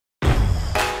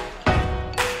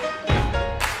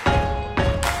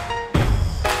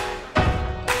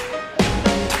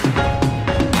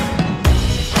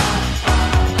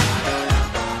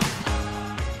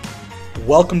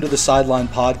Welcome to the Sideline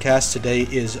Podcast. Today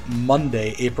is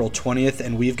Monday, April 20th,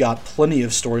 and we've got plenty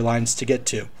of storylines to get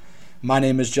to. My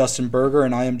name is Justin Berger,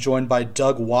 and I am joined by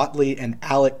Doug Whatley and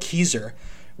Alec Keyser.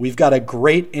 We've got a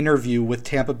great interview with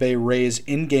Tampa Bay Rays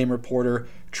in-game reporter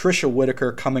Trisha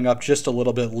Whitaker coming up just a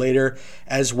little bit later,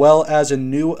 as well as a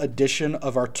new edition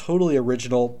of our totally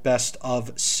original Best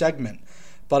of segment.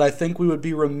 But I think we would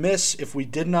be remiss if we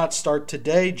did not start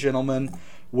today, gentlemen,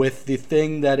 with the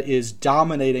thing that is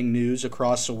dominating news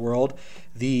across the world,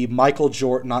 the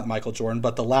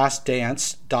The Last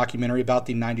Dance documentary about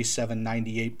the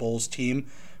 97-98 Bulls team,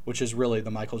 which is really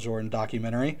the Michael Jordan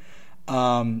documentary.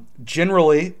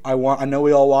 Generally, I know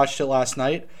we all watched it last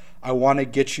night. I want to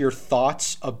get your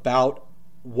thoughts about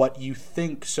what you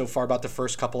think so far about the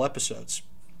first couple episodes.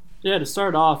 Yeah, to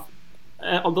start off,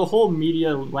 the whole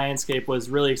media landscape was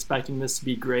really expecting this to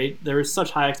be great. There were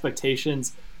such high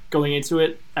expectations going into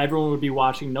it. Everyone would be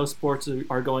watching. No sports haven't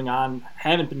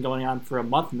been going on for a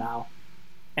month now.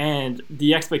 And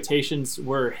the expectations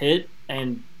were hit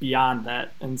and beyond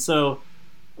that. And so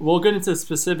we'll get into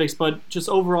specifics, but just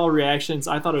overall reactions,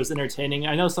 I thought it was entertaining.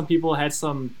 I know some people had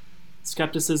some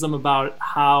skepticism about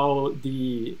how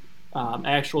the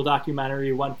actual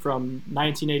documentary went from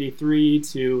 1983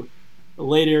 to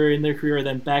later in their career,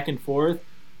 then back and forth.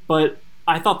 But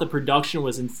I thought the production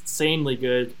was insanely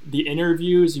good. The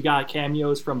interviews, you got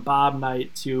cameos from Bob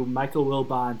Knight to Michael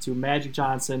Wilbon to Magic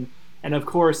Johnson, and of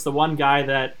course the one guy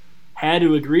that had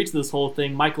to agree to this whole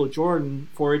thing, Michael Jordan,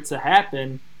 for it to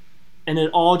happen, and it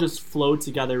all just flowed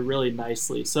together really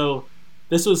nicely. So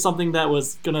this was something that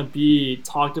was going to be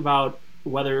talked about,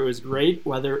 whether it was great,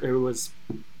 whether it was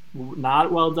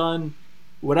not well done,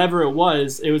 whatever it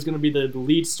was going to be the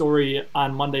lead story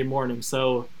on Monday morning.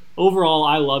 So overall,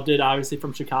 I loved it. Obviously,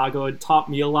 from Chicago, it taught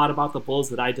me a lot about the Bulls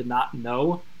that I did not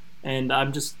know, and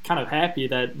I'm just kind of happy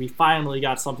that we finally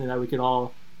got something that we could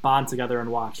all bond together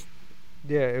and watch.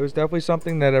 Yeah, it was definitely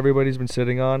something that everybody's been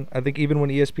sitting on. I think even when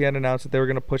ESPN announced that they were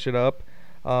going to push it up,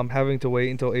 having to wait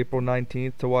until April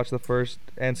 19th to watch the first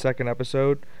and second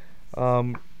episode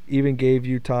even gave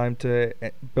you time to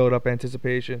build up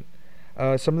anticipation.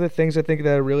 Some of the things I think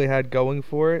that it really had going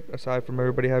for it, aside from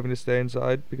everybody having to stay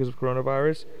inside because of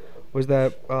coronavirus, was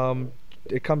that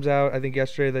it comes out, I think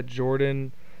yesterday, that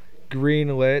Jordan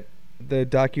greenlit the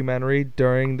documentary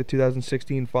during the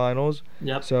 2016 finals.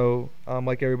 Yep. So,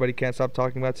 like everybody can't stop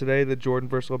talking about today, the Jordan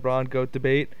versus LeBron GOAT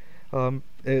debate.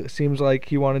 It seems like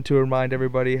he wanted to remind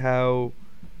everybody how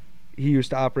he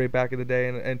used to operate back in the day,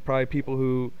 and probably people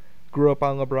who grew up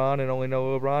on LeBron and only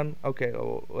know LeBron. Okay,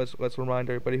 well, let's remind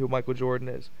everybody who Michael Jordan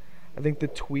is. I think the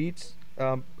tweets,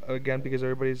 again, because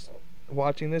everybody's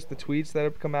watching this, the tweets that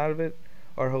have come out of it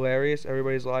are hilarious.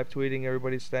 Everybody's live tweeting,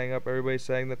 everybody's staying up, everybody's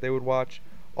saying that they would watch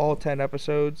all 10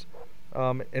 episodes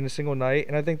in a single night.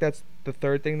 And I think that's the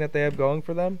third thing that they have going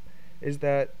for them, is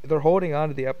that they're holding on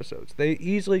to the episodes. They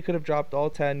easily could have dropped all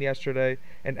 10 yesterday,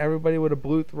 and everybody would have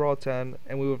blew through all 10,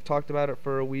 and we would have talked about it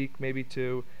for a week, maybe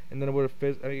two, and then it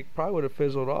probably would have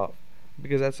fizzled off,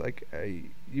 because that's like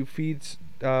you feed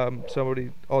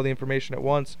somebody all the information at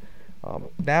once.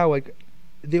 Now, like,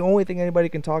 the only thing anybody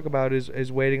can talk about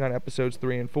is waiting on episodes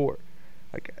 3 and 4.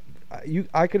 Like,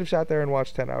 I could have sat there and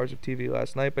watched 10 hours of TV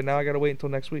last night, but now I got to wait until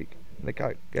next week. Like,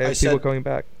 I have people coming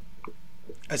back.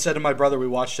 I said to my brother, we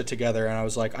watched it together, and I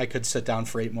was like, I could sit down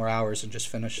for 8 more hours and just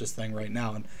finish this thing right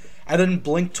now. And I didn't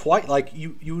blink twice. Like,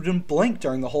 you didn't blink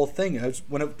during the whole thing.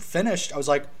 When it finished, I was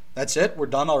like, that's it? We're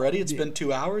done already? It's been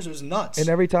 2 hours? It was nuts. And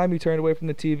every time you turned away from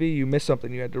the TV, you missed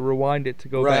something. You had to rewind it to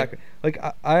go back. Like,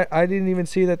 I didn't even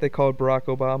see that they called Barack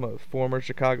Obama a former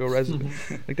Chicago resident.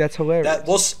 Like, that's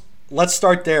hilarious. Let's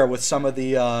start there with some of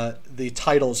the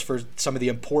titles for some of the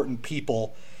important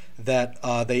people that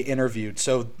they interviewed.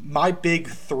 So my big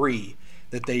 3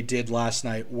 that they did last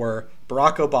night were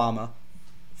Barack Obama,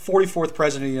 44th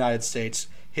President of the United States.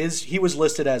 He was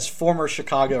listed as former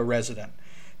Chicago resident.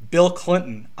 Bill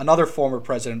Clinton, another former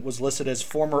president, was listed as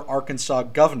former Arkansas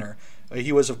governor.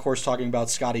 He was, of course, talking about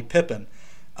Scottie Pippen,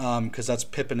 because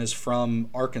Pippen is from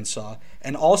Arkansas.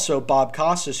 And also Bob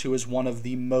Costas, who is one of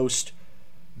the most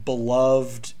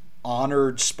beloved,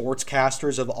 honored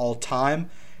sportscasters of all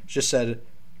time, just said,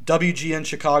 WGN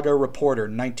Chicago reporter,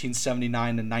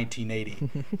 1979 to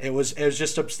 1980. It was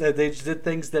just they did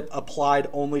things that applied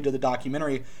only to the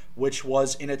documentary, which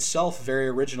was in itself very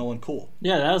original and cool.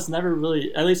 Yeah, that was never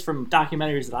really, at least from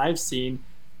documentaries that I've seen,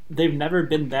 they've never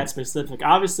been that specific.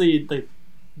 Obviously,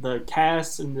 the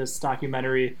cast in this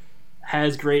documentary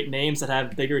has great names that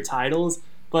have bigger titles,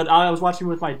 but I was watching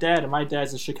with my dad, and my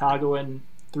dad's a Chicagoan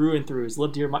through and through. He's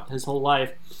lived here his whole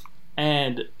life,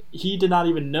 and he did not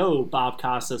even know Bob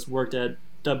Costas worked at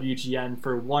WGN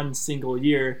for one single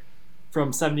year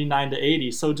from 79 to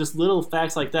 80. So just little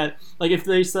facts like that. Like if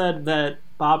they said that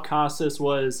Bob Costas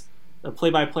was a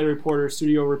play-by-play reporter,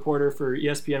 studio reporter for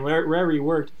ESPN, wherever he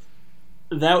worked,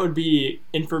 that would be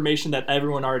information that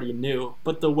everyone already knew.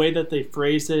 But the way that they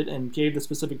phrased it and gave the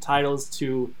specific titles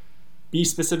to be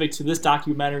specific to this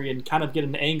documentary and kind of get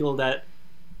an angle that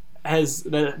helps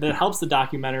the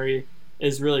documentary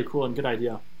is really cool and good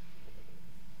idea.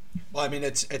 Well, I mean,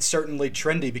 it's certainly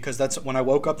trendy because that's when I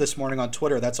woke up this morning on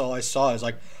Twitter. That's all I saw is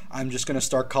like, I'm just going to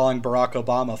start calling Barack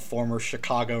Obama former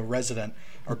Chicago resident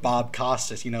or Bob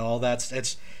Costas. You know, all that's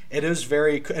it is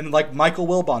very, and like Michael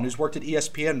Wilbon, who's worked at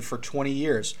ESPN for 20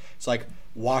 years. It's like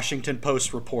Washington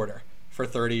Post reporter for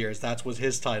 30 years. That was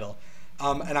his title.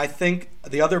 And I think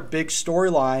the other big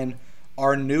storyline,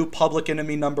 our new public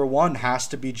enemy number one, has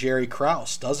to be Jerry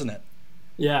Krause, doesn't it?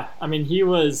 Yeah, I mean, he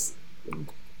was,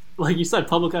 like you said,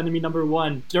 public enemy number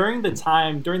one. During the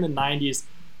 90s,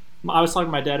 I was talking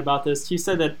to my dad about this. He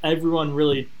said that everyone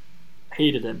really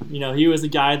hated him. You know, he was a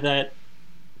guy that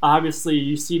obviously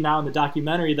you see now in the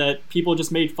documentary that people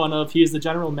just made fun of. He is the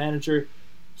general manager.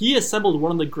 He assembled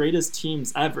one of the greatest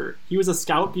teams ever. He was a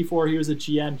scout before he was a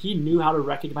GM. He knew how to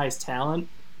recognize talent.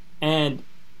 And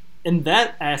in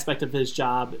that aspect of his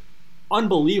job,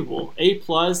 unbelievable. A+.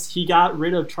 He got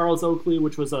rid of Charles Oakley,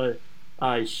 which was a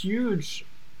huge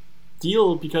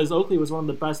deal because Oakley was one of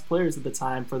the best players at the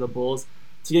time for the Bulls,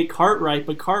 to get Cartwright,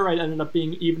 but Cartwright ended up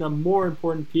being even a more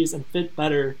important piece and fit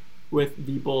better with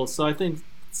the Bulls. So I think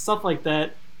stuff like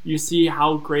that, you see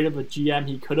how great of a GM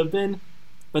he could have been,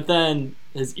 but then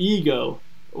his ego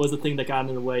was the thing that got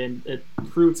in the way, and it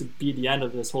proved to be the end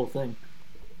of this whole thing.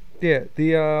 Yeah,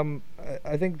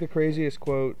 I think the craziest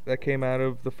quote that came out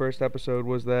of the first episode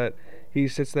was that he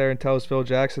sits there and tells Phil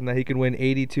Jackson that he can win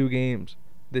 82 games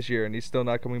this year, and he's still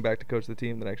not coming back to coach the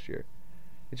team the next year.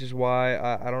 Which is why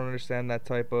I don't understand that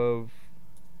type of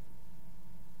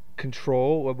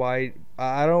control. Why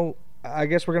I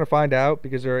guess we're gonna find out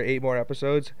because there are 8 more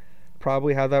episodes.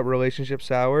 Probably how that relationship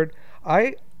soured.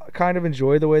 I kind of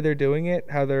enjoy the way they're doing it.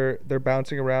 How they're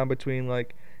bouncing around between,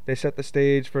 like, they set the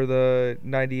stage for the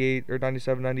 98 or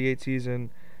 97-98 season,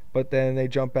 but then they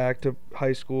jump back to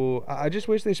high school. I just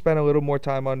wish they spent a little more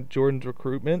time on Jordan's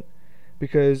recruitment,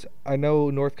 because I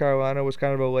know North Carolina was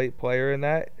kind of a late player in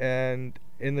that, and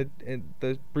in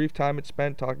the brief time it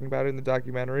spent talking about it in the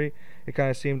documentary, it kind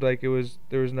of seemed like there was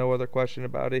no other question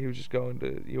about it. He was just going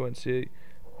to UNC,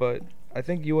 but I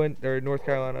think North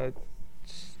Carolina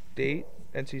State,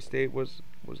 NC State was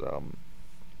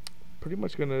pretty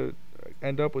much going to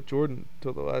end up with Jordan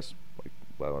till one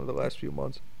of the last few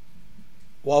months.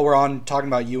 While we're on talking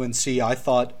about UNC, I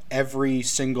thought every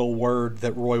single word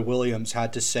that Roy Williams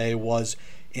had to say was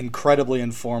incredibly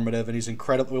informative, and he's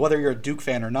incredibly, whether you're a Duke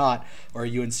fan or not, or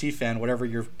a UNC fan, whatever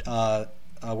you're,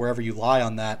 wherever you lie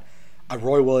on that,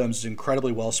 Roy Williams is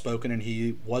incredibly well spoken, and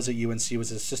he was at UNC,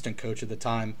 was assistant coach at the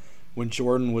time when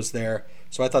Jordan was there.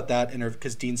 So I thought that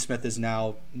because Dean Smith is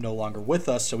now no longer with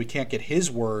us, so we can't get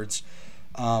his words.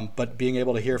 But being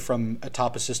able to hear from a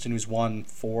top assistant who's won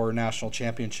 4 national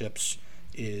championships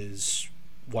is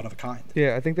one of a kind.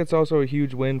 Yeah, I think that's also a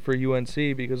huge win for UNC,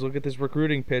 because look at this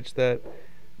recruiting pitch that,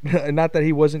 not that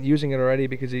he wasn't using it already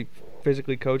because he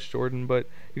physically coached Jordan, but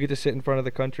you get to sit in front of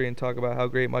the country and talk about how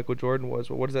great Michael Jordan was.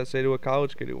 Well, what does that say to a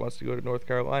college kid who wants to go to North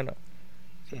Carolina?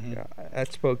 So, Mm-hmm. yeah,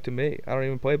 that spoke to me. I don't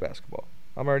even play basketball.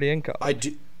 I'm already in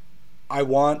college.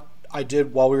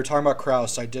 While we were talking about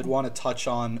Krause, I did want to touch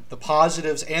on the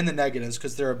positives and the negatives,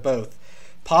 because there are both.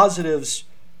 Positives,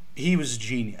 he was a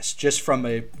genius. Just from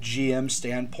a GM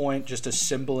standpoint, just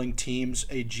assembling teams,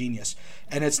 a genius.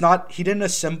 And it's not, he didn't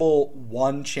assemble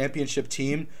one championship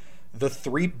team. Both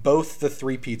the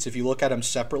three-peats, if you look at them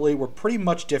separately, were pretty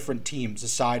much different teams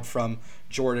aside from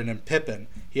Jordan and Pippen.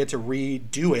 He had to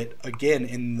redo it again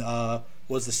in,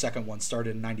 was the second one,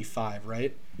 started in 95,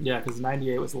 right? Yeah, because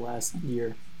 98 was the last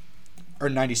year. Or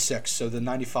 96, so the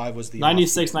 95 was the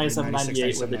 96, 97,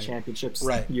 98 were the championships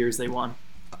years they won.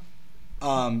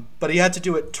 But he had to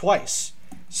do it twice.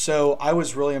 So I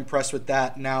was really impressed with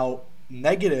that. Now,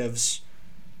 negatives,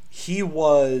 he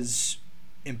was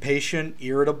impatient,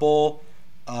 irritable.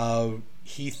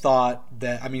 He thought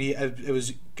that, it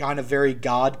was kind of very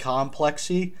God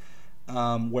complexy,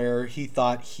 where he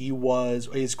thought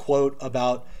his quote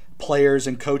about players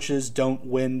and coaches don't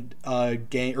win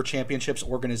game or championships,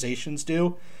 organizations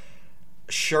do.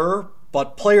 Sure,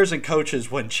 but players and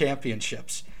coaches win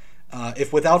championships.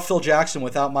 If without Phil Jackson,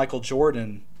 without Michael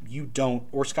Jordan, you don't,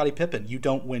 or Scottie Pippen, you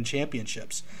don't win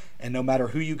championships. And no matter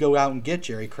who you go out and get,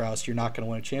 Jerry Krause, you're not going to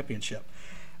win a championship.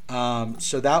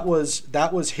 So that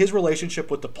was his relationship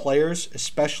with the players,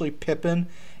 especially Pippen,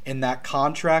 in that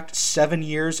contract. 7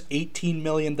 years, $18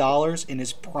 million in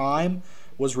his prime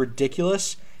was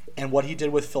ridiculous. And what he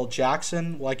did with Phil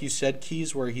Jackson, like you said,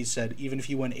 Keys, where he said, even if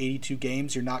you win 82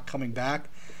 games, you're not coming back.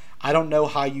 I don't know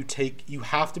how you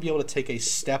have to be able to take a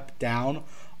step down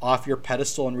off your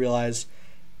pedestal and realize,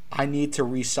 I need to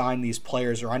re-sign these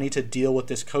players, or I need to deal with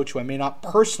this coach who I may not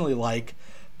personally like,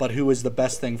 but who is the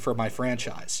best thing for my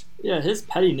franchise. Yeah, his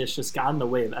pettiness just got in the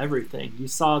way of everything. You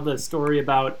saw the story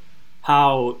about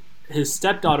how his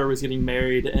stepdaughter was getting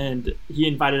married, and he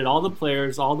invited all the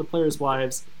players'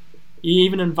 wives. He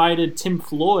even invited Tim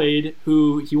Floyd,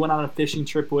 who he went on a fishing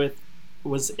trip with,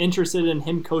 was interested in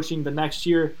him coaching the next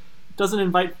year. Doesn't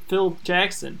invite Phil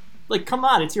Jackson. Like, come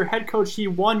on, it's your head coach. He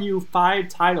won you 5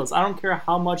 titles. I don't care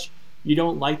how much you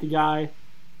don't like the guy.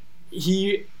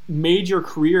 He made your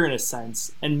career in a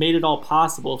sense and made it all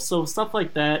possible. So stuff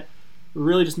like that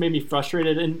really just made me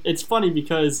frustrated. And it's funny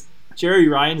because Jerry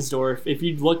Reinsdorf, if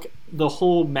you look the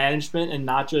whole management and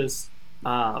not just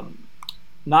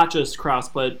Krause,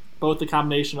 but both the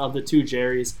combination of the two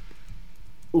Jerrys,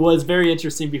 was very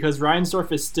interesting because Reinsdorf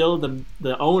is still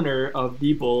the owner of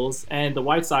the Bulls and the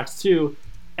White Sox too,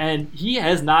 and he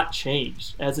has not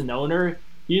changed as an owner.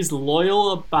 He's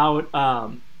loyal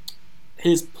about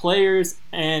his players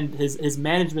and his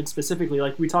management specifically.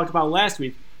 Like we talked about last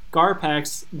week,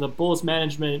 Garpax, the Bulls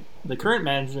management, the current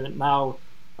management now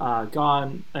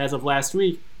gone as of last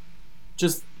week,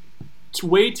 just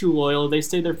way too loyal. They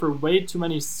stayed there for way too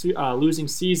many losing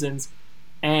seasons.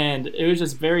 And it was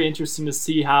just very interesting to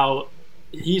see how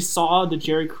he saw the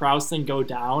Jerry Krause thing go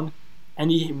down,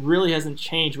 and he really hasn't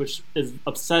changed, which is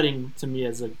upsetting to me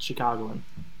as a Chicagoan.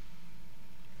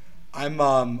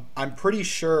 I'm pretty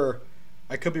sure,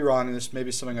 I could be wrong, and this may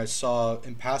be something I saw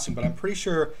in passing, but I'm pretty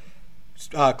sure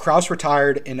Krause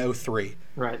retired in 2003.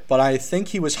 Right. But I think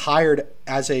he was hired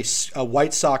as a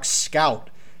White Sox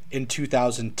scout in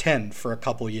 2010 for a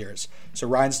couple years. So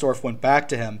Reinsdorf went back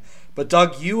to him. But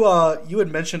Doug, you had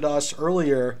mentioned to us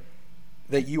earlier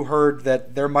that you heard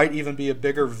that there might even be a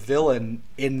bigger villain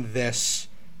in this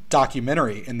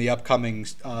documentary in the upcoming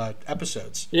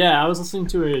episodes. Yeah, I was listening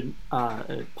to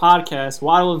a podcast.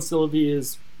 Waddle and Sylvie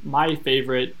is my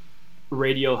favorite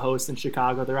radio host in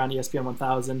Chicago. They're on ESPN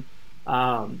 1000.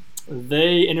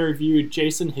 They interviewed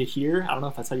Jason Hehir. I don't know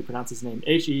if that's how you pronounce his name.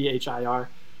 Hehir.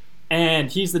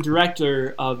 And he's the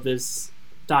director of this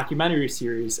documentary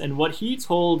series. And what he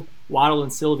told Waddle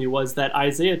and Sylvie was that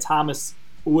Isaiah Thomas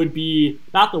would be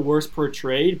not the worst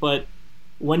portrayed, but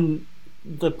when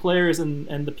the players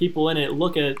and the people in it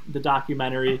look at the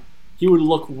documentary, he would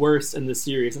look worse in the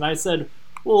series. And I said,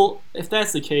 well, if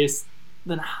that's the case,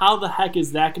 then how the heck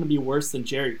is that going to be worse than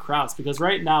Jerry Krause? Because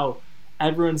right now,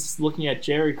 everyone's looking at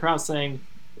Jerry Krause saying,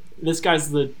 this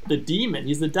guy's the demon,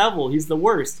 he's the devil, he's the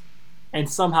worst. And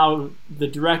somehow the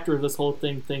director of this whole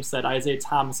thing thinks that Isaiah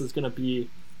Thomas is going to be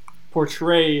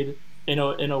portrayed in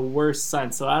a worse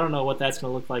sense. So I don't know what that's going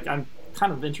to look like. I'm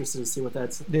kind of interested to see what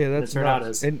that's turn out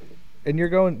as. And you're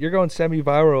going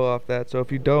semi-viral off that. So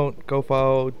if you don't, go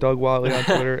follow Doug Whatley on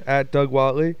Twitter at Doug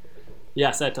Whatley.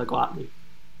 Yes, at Doug Whatley.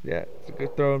 Yeah, go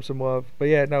throw him some love. But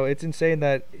yeah, no, it's insane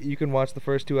that you can watch the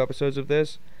first 2 episodes of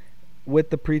this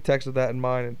with the pretext of that in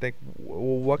mind and think,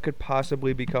 well, what could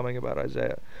possibly be coming about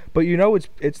Isaiah? But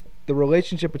it's the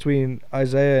relationship between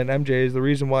Isaiah and MJ is the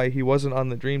reason why he wasn't on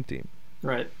the Dream Team.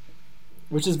 Right.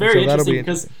 Which is very interesting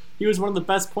because he was one of the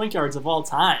best point guards of all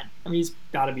time. I mean, he's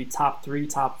got to be top 3,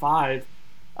 top 5.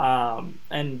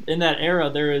 And in that era,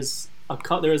 there is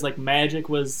like Magic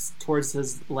was towards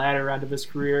his latter end of his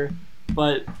career,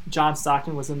 but John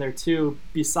Stockton was in there too.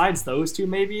 Besides those two,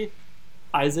 maybe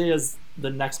Isaiah's the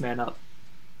next man up.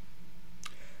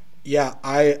 Yeah,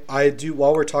 I do.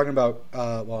 While we're talking about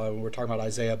we're talking about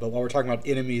Isaiah, but while we're talking about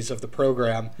enemies of the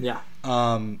program, yeah.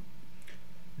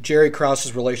 Jerry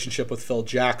Krause's relationship with Phil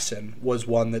Jackson was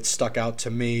one that stuck out to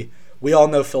me. We all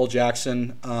know Phil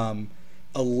Jackson,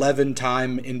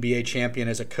 11-time NBA champion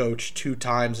as a coach, 2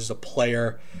 times as a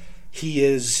player. He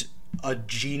is a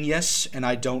genius, and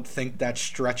I don't think that's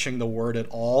stretching the word at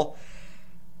all.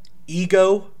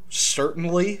 Ego,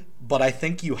 certainly, but I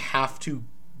think you have to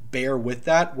bear with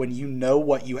that when you know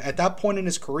what you... At that point in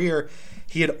his career,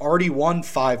 he had already won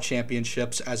 5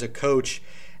 championships as a coach,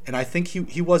 and I think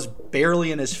he was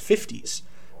barely in his 50s.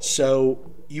 So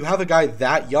you have a guy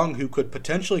that young who could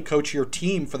potentially coach your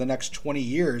team for the next 20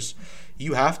 years.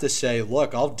 You have to say,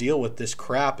 look, I'll deal with this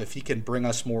crap if he can bring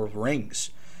us more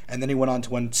rings. And then he went on to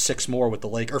win 5 more with the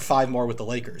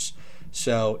Lakers.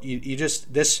 So you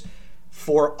just... this...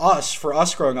 For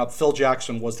us growing up, Phil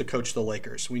Jackson was the coach of the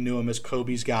Lakers. We knew him as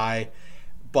Kobe's guy,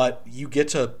 but you get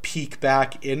to peek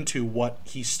back into what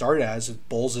he started as a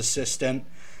Bulls assistant,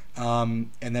 and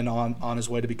then on his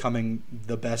way to becoming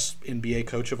the best NBA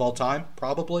coach of all time,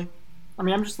 probably. I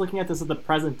mean, I'm just looking at this at the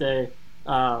present day,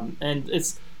 and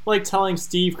it's like telling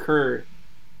Steve Kerr,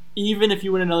 even if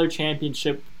you win another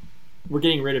championship, we're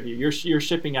getting rid of you. You're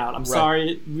shipping out. I'm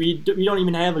sorry. We don't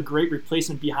even have a great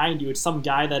replacement behind you. It's some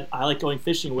guy that I like going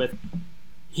fishing with.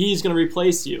 He's going to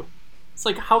replace you. It's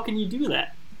like, how can you do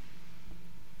that?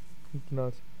 It's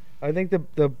nuts. I think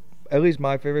the at least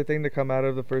my favorite thing to come out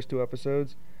of the first 2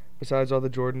 episodes, besides all the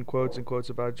Jordan quotes and quotes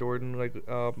about Jordan, like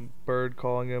Bird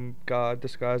calling him God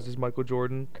disguised as Michael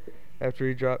Jordan after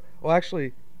he dropped. Well,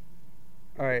 actually,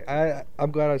 all right,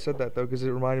 I'm glad I said that though, because it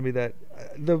reminded me that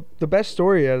the best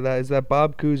story out of that is that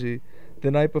Bob Cousy,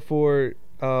 the night before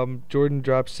Jordan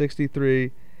dropped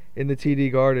 63 in the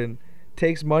TD Garden,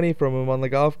 takes money from him on the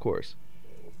golf course.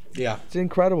 Yeah, it's an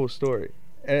incredible story,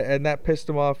 and that pissed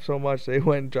him off so much they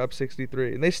went and dropped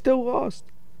 63, and they still lost.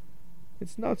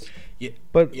 It's nuts. Yeah,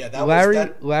 but yeah,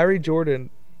 Larry Jordan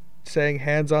saying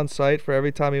hands on sight for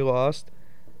every time he lost,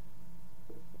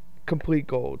 complete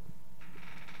gold.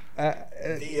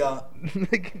 The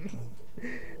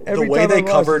every way time they I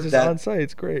covered lost, that on site,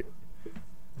 it's great.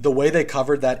 The way they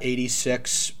covered that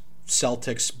 '86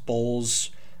 Celtics Bulls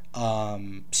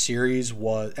series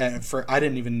was, and I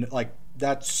didn't even like,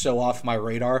 that's so off my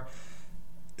radar.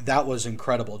 That was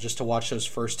incredible just to watch those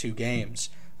first 2 games,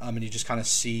 and you just kind of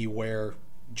see where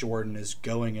Jordan is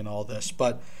going in all this.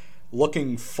 But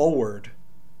looking forward,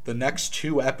 the next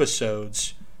 2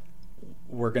 episodes,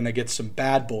 we're going to get some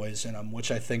bad boys in them,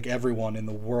 which I think everyone in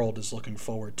the world is looking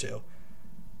forward to,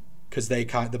 because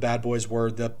the bad boys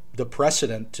were the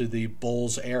precedent to the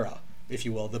Bulls era, if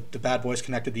you will. The bad boys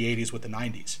connected the 80s with the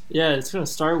 90s. Yeah, it's going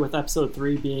to start with episode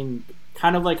 3 being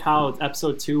kind of like how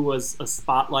episode 2 was a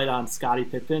spotlight on Scottie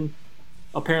Pippen.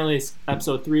 Apparently,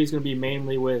 episode 3 is going to be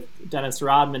mainly with Dennis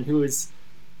Rodman, who is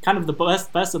kind of the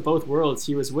best of both worlds.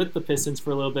 He was with the Pistons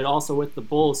for a little bit, also with the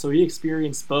Bulls, so he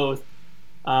experienced both.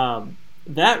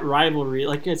 That rivalry,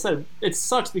 like I said, it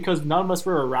sucks because none of us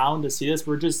were around to see this.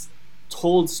 We're just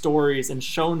told stories and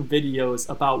shown videos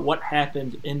about what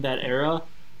happened in that era.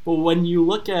 But when you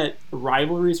look at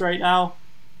rivalries right now,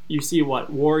 you see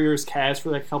what Warriors, Cavs for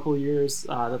like a couple of years.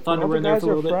 The Thunder were in there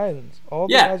for a little bit. All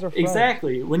the guys are friends.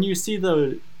 Exactly. When you see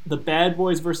the bad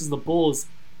boys versus the Bulls,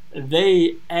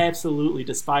 they absolutely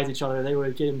despise each other. They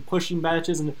would get in pushing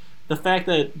matches, and the fact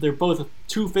that they're both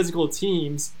 2 physical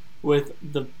teams, with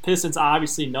the Pistons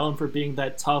obviously known for being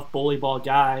that tough bully ball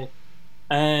guy,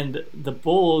 and the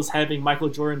Bulls having Michael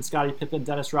Jordan, Scottie Pippen,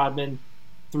 Dennis Rodman,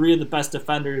 3 of the best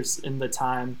defenders in the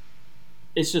time.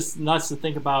 It's just nuts to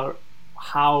think about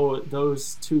how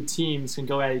those 2 teams can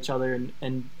go at each other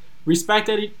and respect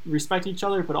each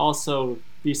other, but also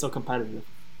be so competitive.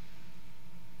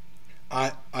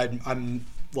 I'm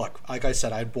look, like I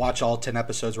said, I'd watch all 10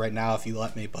 episodes right now if you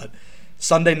let me, but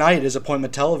Sunday night is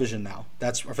appointment television now.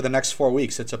 That's for the next 4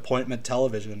 weeks. It's appointment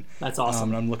television. That's awesome.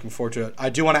 And I'm looking forward to it. I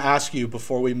do want to ask you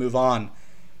before we move on,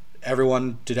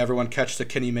 did everyone catch the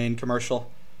Kenny Mayne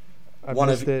commercial? One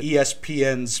of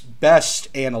ESPN's best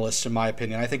analysts, in my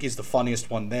opinion. I think he's the funniest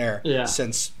one there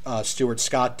since Stuart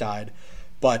Scott died.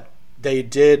 But they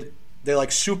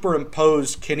like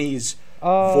superimposed Kenny's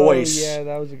voice. Yeah,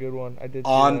 that was a good one. I did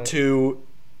onto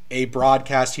a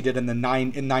broadcast he did in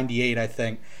 '98, I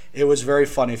think. It was very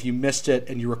funny. If you missed it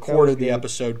and you recorded the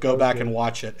episode, go back and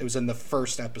watch it. It was in the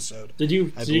first episode. Did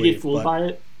you get fooled by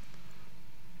it?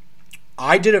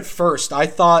 I did it first. I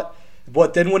thought,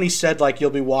 but then when he said like you'll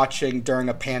be watching during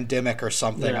a pandemic or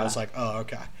something, I was like, oh,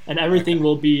 okay. And everything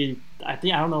will be. I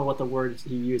don't know what the word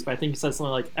he used, but I think he said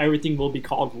something like everything will be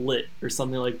called lit or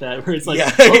something like that. Where it's like,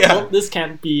 this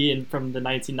can't be from the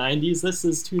 1990s. This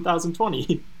is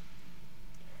 2020.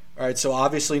 All right. So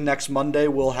obviously next Monday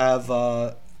we'll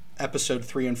have episode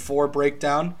 3 and 4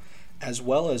 breakdown, as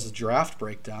well as the draft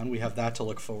breakdown. We have that to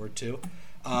look forward to.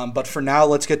 But for now,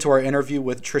 let's get to our interview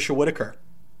with Trisha Whitaker.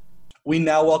 We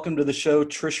now welcome to the show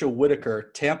Trisha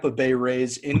Whitaker, Tampa Bay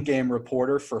Rays in-game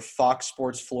reporter for Fox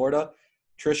Sports Florida.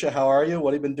 Trisha, how are you?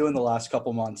 What have you been doing the last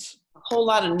couple months? A whole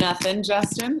lot of nothing,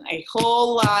 Justin. A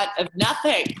whole lot of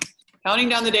nothing. Counting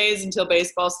down the days until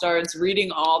baseball starts,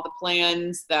 reading all the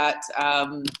plans that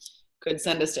could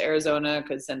send us to Arizona,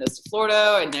 could send us to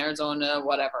Florida, and Arizona,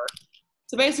 whatever.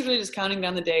 So basically just counting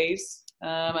down the days.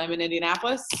 I'm in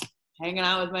Indianapolis, hanging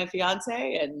out with my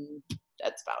fiance, and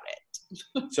that's about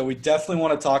it. So we definitely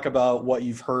want to talk about what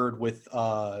you've heard with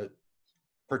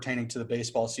pertaining to the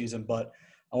baseball season, but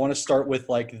I want to start with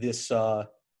like this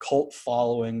cult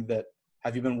following that.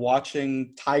 Have you been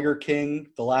watching Tiger King,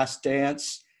 The Last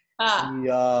Dance?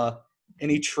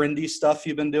 Any trendy stuff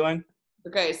you've been doing?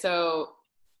 Okay, so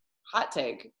hot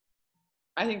take.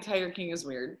 I think Tiger King is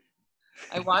weird.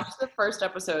 I watched the first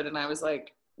episode and I was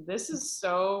like, this is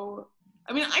so,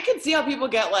 I mean, I could see how people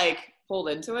get like pulled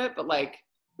into it, but like,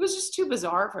 it was just too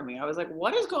bizarre for me. I was like,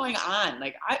 what is going on?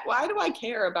 Like, why do I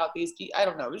care about these people? I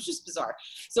don't know. It was just bizarre.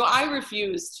 So I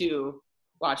refused to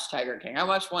watch Tiger King. I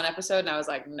watched one episode and I was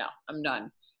like, no, I'm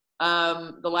done.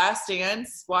 The Last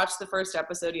Dance, watched the first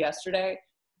episode yesterday.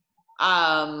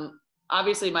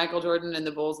 Obviously Michael Jordan and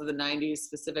the Bulls of the 90s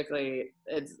specifically,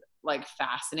 it's like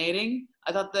fascinating.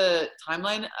 I thought the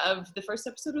timeline of the first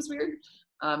episode was weird.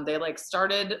 They like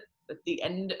started at the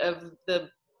end of the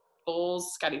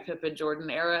Bulls, Scottie Pippen,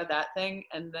 Jordan era, that thing,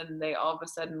 and then they all of a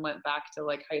sudden went back to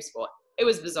like high school. It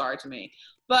was bizarre to me,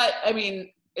 but I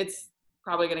mean, it's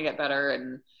probably going to get better,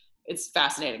 and it's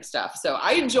fascinating stuff. So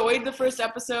I enjoyed the first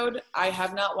episode. I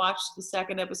have not watched the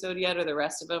second episode yet, or the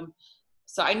rest of them.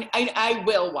 So I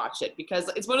will watch it, because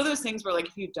it's one of those things where like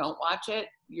if you don't watch it,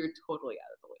 you're totally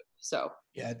out of the loop. So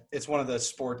yeah, it's one of the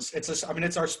sports.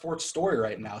 It's our sports story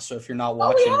right now. So if you're not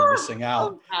watching, you're missing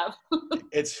out.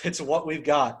 It's what we've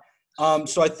got.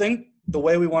 So I think the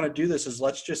way we want to do this is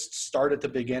let's just start at the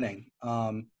beginning.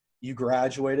 You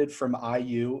graduated from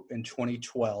IU in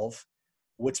 2012,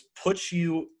 which puts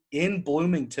you in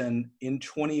Bloomington in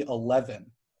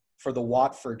 2011 for the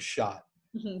Watford shot.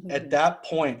 At that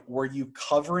point, were you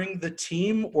covering the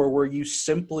team or were you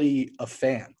simply a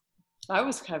fan? I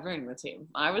was covering the team.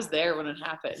 I was there when it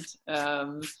happened.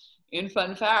 In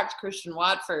fun fact, Christian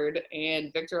Watford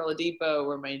and Victor Oladipo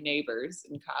were my neighbors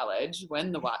in college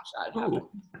when the Watt shot happened.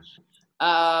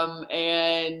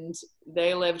 And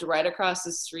they lived right across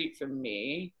the street from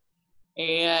me.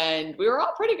 And we were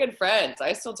all pretty good friends.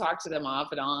 I still talk to them off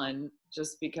and on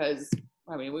just because,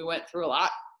 I mean, we went through a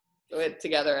lot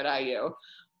together at IU.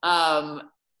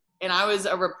 And I was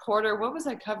a reporter. What was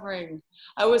I covering?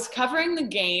 I was covering the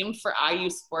game for IU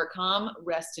Sportcom.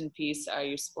 Rest in peace,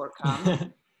 IU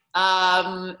Sportcom.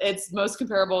 It's most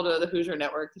comparable to the Hoosier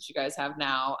Network that you guys have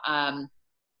now. I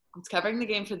was covering the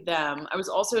game for them. I was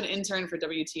also an intern for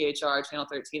WTHR, Channel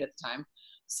 13 at the time.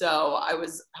 So I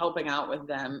was helping out with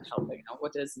them, helping out.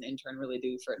 What does an intern really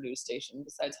do for a news station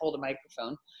besides hold a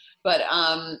microphone? But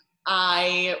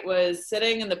I was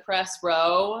sitting in the press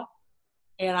row,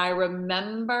 and I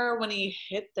remember when he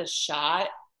hit the shot,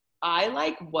 I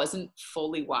like wasn't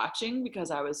fully watching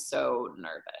because I was so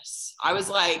nervous. I was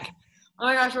like, oh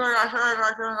my gosh, oh my gosh, oh my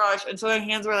gosh, oh my gosh. And so my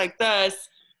hands were like this,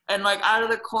 and like out of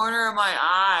the corner of my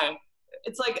eye.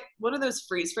 It's like one of those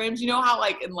freeze frames. You know how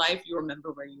like in life you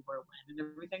remember where you were when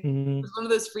and everything? Mm-hmm. It was one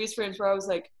of those freeze frames where I was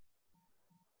like,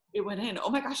 it went in. Oh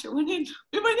my gosh, it went in.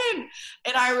 It went in.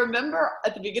 And I remember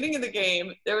at the beginning of the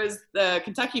game, there was the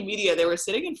Kentucky media. They were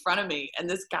sitting in front of me, and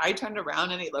this guy turned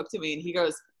around and he looked at me and he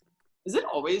goes, is it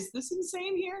always this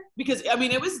insane here? Because, I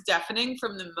mean, it was deafening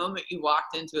from the moment you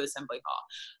walked into Assembly Hall.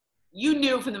 You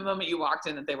knew from the moment you walked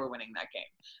in that they were winning that game.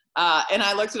 And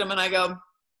I looked at him and I go,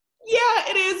 yeah,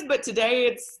 it is, but today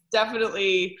it's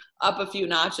definitely up a few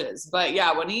notches. But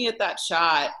yeah, when he hit that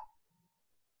shot,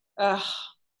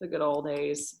 the good old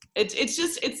days.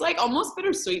 It's like almost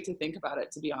bittersweet to think about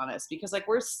it, to be honest, because like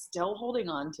we're still holding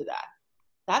on to that.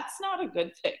 That's not a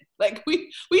good thing. Like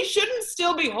we shouldn't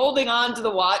still be holding on to the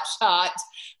Watt shot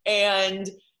and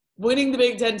winning the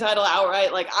Big Ten title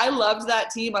outright. Like I loved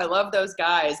that team. I love those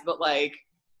guys, but like,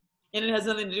 and it has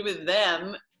nothing to do with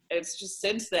them. It's just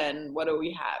since then, what do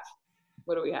we have?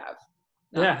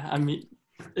 No. Yeah, I mean,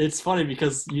 it's funny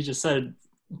because you just said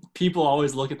people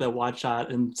always look at that Watt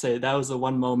shot and say that was the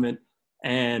one moment.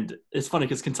 And it's funny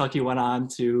because Kentucky went on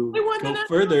to go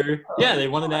further. Yeah, they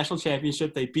won the national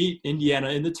championship. They beat Indiana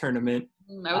in the tournament.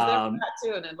 I was there for that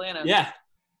too in Atlanta. Yeah,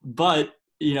 but,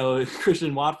 you know,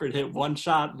 Christian Watford hit one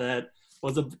shot that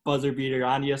was a buzzer beater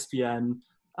on ESPN.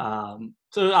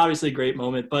 So obviously a great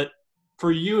moment. But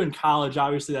for you in college,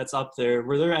 obviously that's up there.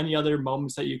 Were there any other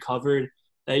moments that you covered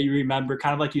that you remember,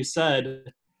 kind of like you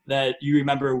said, that you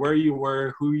remember where you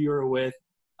were, who you were with,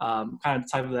 kind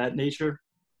of type of that nature?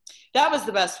 That was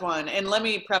the best one. And let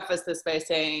me preface this by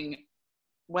saying,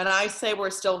 when I say we're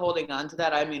still holding on to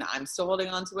that, I mean I'm still holding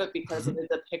on to it because it is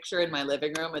a picture in my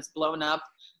living room. It's blown up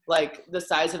like the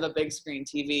size of a big screen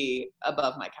TV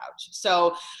above my couch.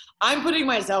 So I'm putting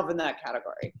myself in that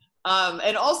category.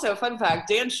 And also, fun fact,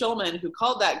 Dan Schulman, who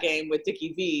called that game with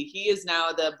Dickie V, he is now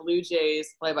the Blue Jays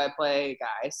play-by-play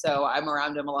guy. So I'm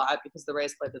around him a lot because the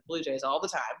Rays play the Blue Jays all the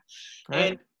time. Right.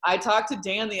 And I talked to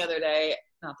Dan the other day.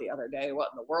 Not the other day. What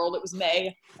in the world? It was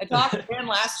May. I talked to Dan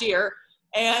last year.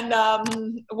 And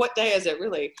what day is it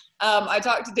really? I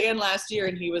talked to Dan last year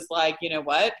and he was like, you know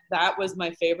what? That was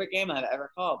my favorite game I've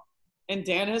ever called. And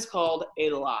Dan has called a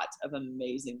lot of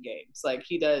amazing games. Like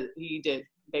he did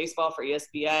baseball for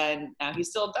ESPN. Now he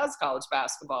still does college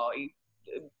basketball. He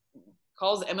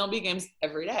calls MLB games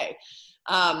every day.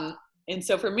 And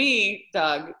so for me,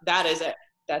 Doug, that is it.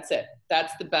 That's it.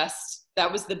 That's the best. That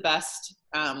was the best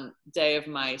day of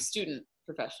my student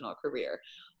professional career.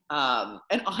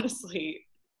 And honestly,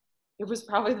 it was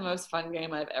probably the most fun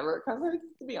game I've ever covered,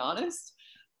 to be honest.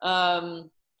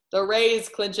 The Rays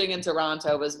clinching in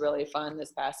Toronto was really fun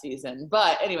this past season.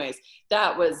 But anyways,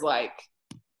 that was like,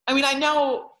 I mean, I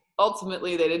know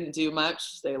ultimately they didn't do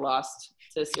much. They lost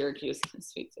to Syracuse in the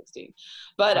Sweet 16.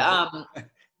 But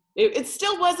it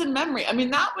still was in memory. I mean,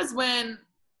 that was when,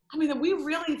 we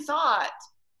really thought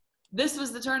this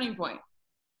was the turning point.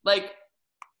 Like,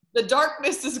 the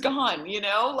darkness is gone,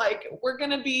 like we're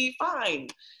going to be fine.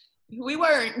 We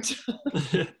weren't.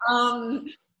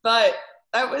 But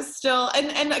that was still,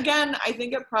 and again, I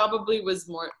think it probably was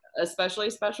more especially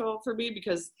special for me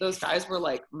because those guys were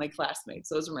like my classmates.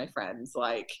 Those are my friends.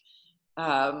 Like,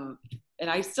 and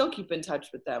I still keep in touch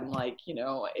with them. Like,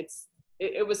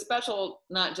 it was special,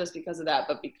 not just because of that,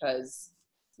 but because,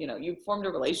 you formed a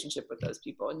relationship with those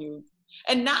people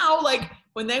and now, like,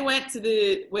 when they went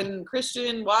when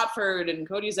Christian Watford and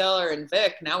Cody Zeller and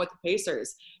Vic, now with the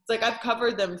Pacers, it's like I've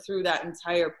covered them through that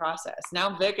entire process.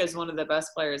 Now Vic is one of the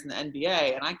best players in the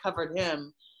NBA, and I covered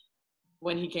him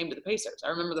when he came to the Pacers. I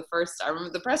remember the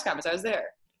press conference. I was there.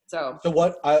 So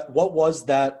what was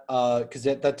that? Because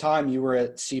at that time you were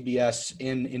at CBS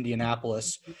in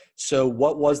Indianapolis. So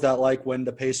what was that like when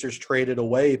the Pacers traded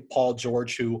away Paul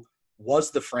George, who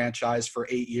was the franchise for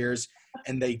 8 years,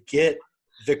 and they get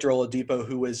Victor Oladipo,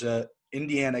 who is a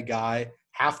Indiana guy.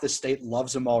 Half the state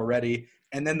loves him already.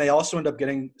 And then they also end up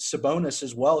getting Sabonis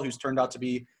as well, who's turned out to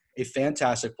be a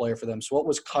fantastic player for them. So what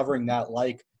was covering that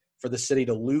like for the city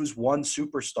to lose one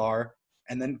superstar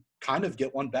and then kind of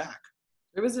get one back?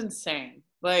 It was insane.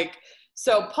 Like,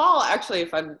 so Paul, actually,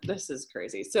 this is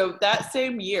crazy. So that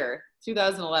same year,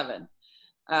 2011,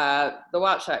 the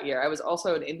Watch Shot year, I was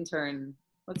also an intern.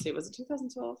 Let's see, was it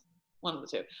 2012? One of the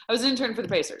two. I was an intern for the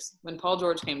Pacers when Paul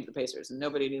George came to the Pacers, and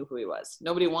nobody knew who he was.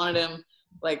 Nobody wanted him.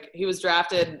 Like, he was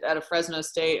drafted out of Fresno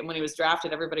State, and when he was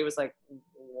drafted, everybody was like,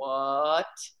 what?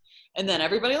 And then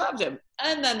everybody loved him,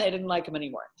 and then they didn't like him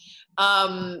anymore.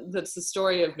 That's the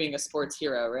story of being a sports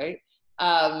hero, right?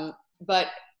 But,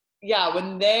 yeah,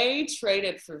 when they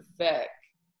traded for Vic,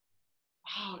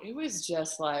 it was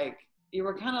just like, you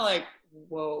were kind of like,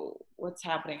 whoa, what's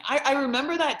happening? I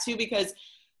remember that, too, because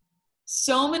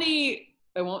so many,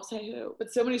 I won't say who,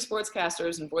 but so many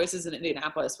sportscasters and voices in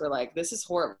Indianapolis were like, this is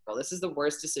horrible. This is the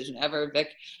worst decision ever. Vic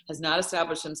has not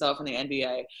established himself in the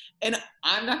NBA. And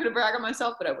I'm not going to brag on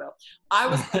myself, but I will. I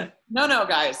was like, no,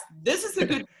 guys, this is a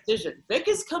good decision. Vic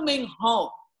is coming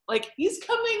home. Like, he's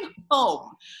coming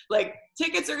home. Like,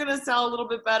 tickets are going to sell a little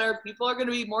bit better. People are going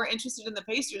to be more interested in the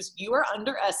Pacers. You are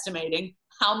underestimating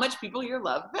how much people here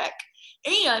love Vic.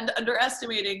 And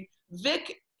underestimating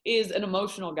Vic is an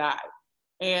emotional guy.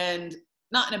 And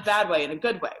not in a bad way, in a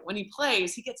good way. When he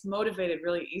plays, he gets motivated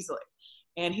really easily.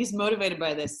 And he's motivated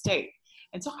by this state.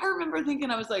 And so I remember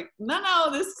thinking, I was like, no,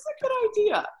 this is a good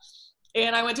idea.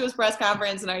 And I went to his press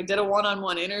conference and I did a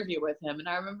one-on-one interview with him. And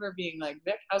I remember being like,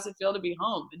 Vic, how's it feel to be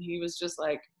home? And he was just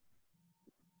like,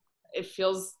 it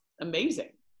feels amazing.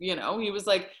 He was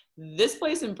like, this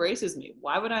place embraces me.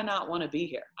 Why would I not want to be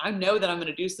here? I know that I'm going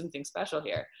to do something special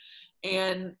here.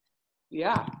 And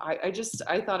yeah,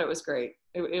 I thought it was great.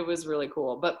 It was really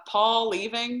cool. But Paul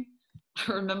leaving,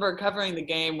 I remember covering the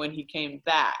game when he came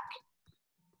back,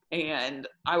 and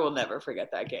I will never forget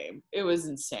that game. It was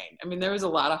insane. I mean, there was a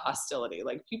lot of hostility.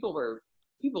 Like, people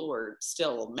were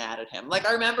still mad at him. Like,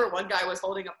 I remember one guy was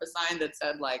holding up a sign that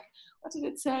said, like, what did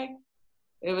it say?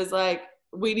 It was like,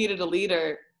 we needed a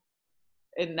leader,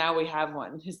 and now we have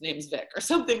one. His name's Vic, or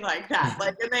something like that.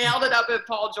 Like, and they held it up at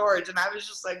Paul George, and I was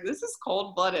just like, this is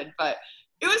cold-blooded. But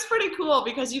it was pretty cool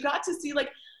because you got to see, like,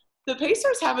 the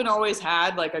Pacers haven't always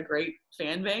had, like, a great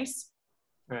fan base.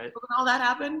 Right. But when all that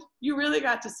happened, you really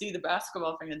got to see the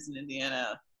basketball fans in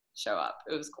Indiana show up.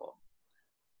 It was cool.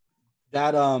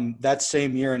 That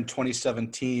same year in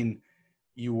 2017,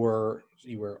 you were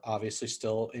obviously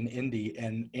still in Indy,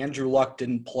 and Andrew Luck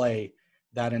didn't play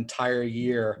that entire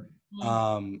year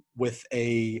with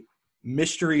a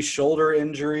mystery shoulder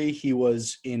injury. He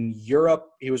was in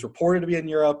Europe. He was reported to be in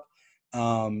Europe.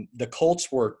 The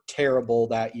Colts were terrible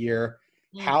that year.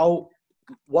 How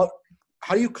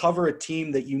do you cover a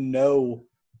team that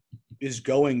is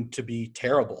going to be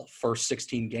terrible for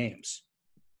 16 games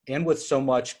and with so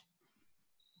much,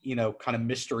 kind of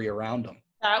mystery around them?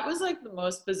 That was like the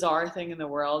most bizarre thing in the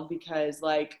world because,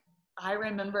 like, I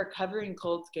remember covering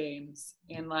Colts games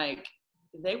and like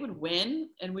they would win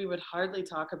and we would hardly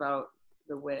talk about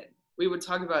the win. We would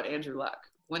talk about Andrew Luck.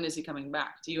 When is he coming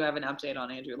back? Do you have an update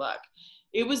on Andrew Luck?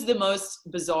 It was the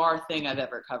most bizarre thing I've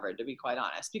ever covered, to be quite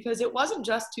honest, because it wasn't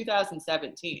just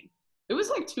 2017. It was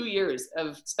like 2 years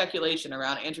of speculation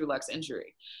around Andrew Luck's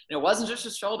injury. And it wasn't just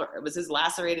his shoulder. It was his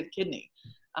lacerated kidney.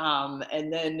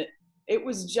 And then it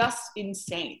was just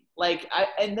insane. I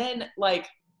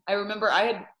remember I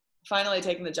had finally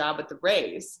taken the job at the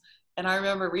Rays, and I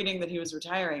remember reading that he was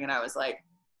retiring, and I was like,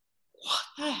 what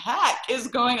the heck is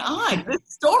going on? This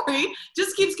story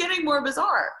just keeps getting more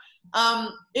bizarre.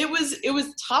 It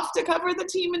was tough to cover the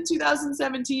team in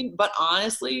 2017, but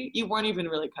honestly, you weren't even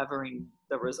really covering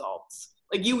the results.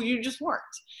 Like you just weren't.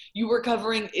 You were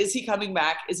covering, is he coming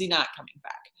back? Is he not coming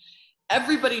back?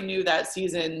 Everybody knew that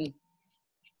season,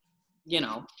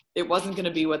 it wasn't going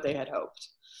to be what they had hoped.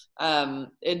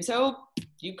 And so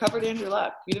you covered Andrew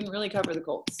Luck. You didn't really cover the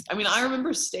Colts. I mean, I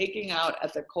remember staking out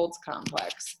at the Colts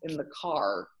complex in the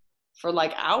car for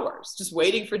like hours, just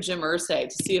waiting for Jim Irsay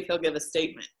to see if he'll give a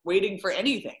statement, waiting for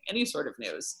anything, any sort of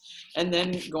news, and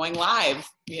then going live,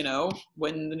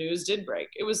 when the news did break.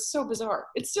 It was so bizarre.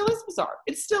 It still is bizarre.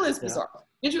 It still is bizarre.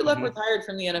 Andrew Luck retired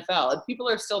from the NFL, and people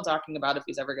are still talking about if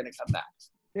he's ever going to come back.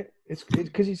 Yeah, it's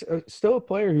because he's still a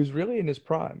player who's really in his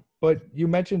prime. But you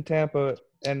mentioned Tampa,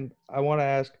 and I want to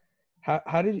ask,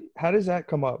 how does that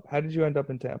come up? How did you end up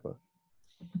in Tampa?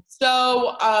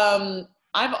 So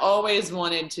I've always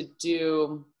wanted to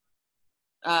do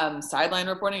sideline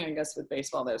reporting. I guess with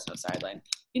baseball, there's no sideline.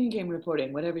 In-game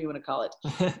reporting, whatever you want to call it.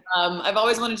 I've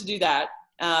always wanted to do that,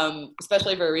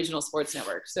 especially for a regional sports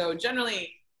network. So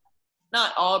generally,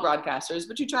 not all broadcasters,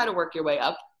 but you try to work your way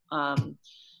up.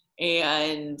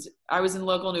 And I was in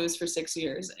local news for 6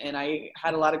 years, and I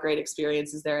had a lot of great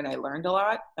experiences there, and I learned a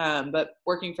lot. But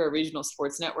working for a regional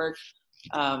sports network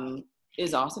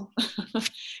is awesome.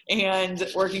 And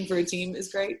working for a team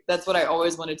is great. That's what I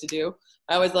always wanted to do.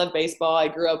 I always loved baseball. I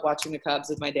grew up watching the Cubs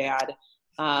with my dad.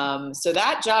 So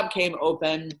that job came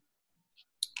open.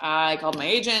 I called my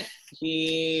agent.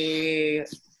 I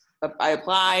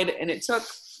applied, and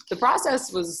the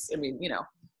process was,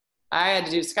 I had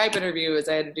to do Skype interviews.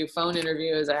 I had to do phone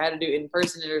interviews. I had to do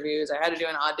in-person interviews. I had to do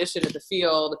an audition at the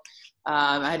field.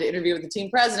 I had to interview with the team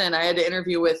president. I had to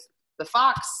interview with the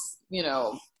Fox,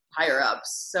 higher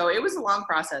ups. So it was a long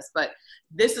process, but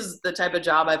this is the type of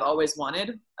job I've always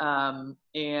wanted.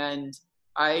 And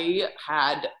I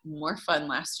had more fun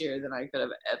last year than I could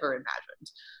have ever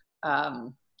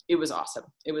imagined. It was awesome.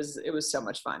 It was so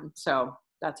much fun. So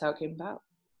that's how it came about.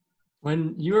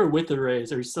 When you were with the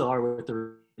Rays, or you still are with the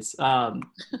Rays,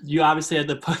 you obviously had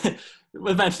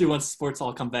eventually once sports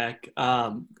all come back,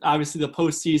 obviously the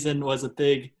postseason was a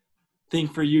big thing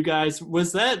for you guys.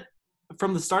 Was that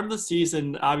from the start of the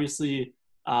season? Obviously,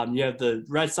 you have the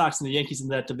Red Sox and the Yankees in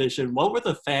that division. What were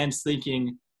the fans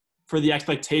thinking for the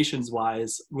expectations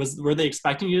wise? Were they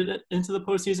expecting you into the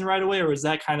postseason right away, or was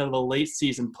that kind of a late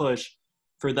season push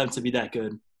for them to be that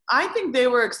good? I think they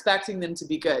were expecting them to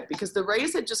be good because the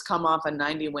Rays had just come off a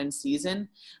 90-win season.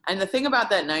 And the thing about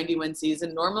that 90-win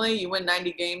season, normally you win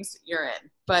 90 games, you're in.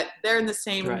 But they're in the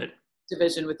same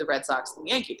division with the Red Sox and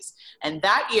the Yankees. And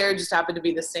that year just happened to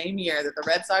be the same year that the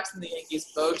Red Sox and the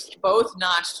Yankees both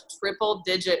notched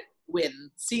triple-digit win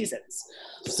seasons.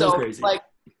 So crazy. I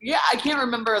can't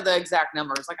remember the exact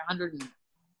number. It's like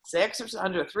 106 or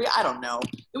 103. I don't know.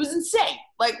 It was insane.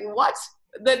 Like, what?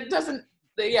 That doesn't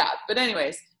 – but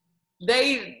anyways –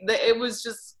 it was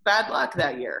just bad luck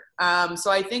that year. So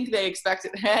I think they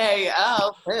expected,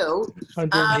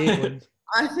 108 wins.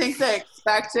 I think they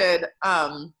expected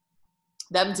them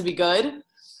to be good.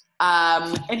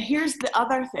 And here's the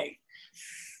other thing.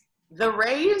 The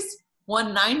Rays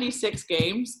won 96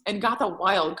 games and got the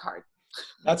wild card.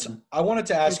 I wanted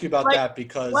to ask you about that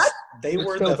because they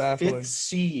were the fifth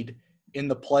seed in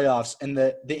the playoffs, and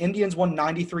the Indians won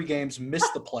 93 games,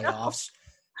 missed the playoffs.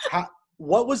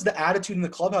 What was the attitude in the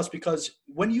clubhouse? Because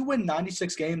when you win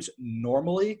 96 games,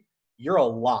 normally you're a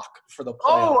lock for the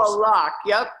playoffs. Oh, a lock.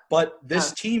 Yep. But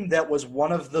this team that was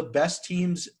one of the best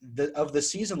teams of the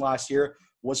season last year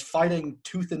was fighting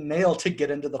tooth and nail to get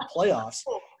into the playoffs.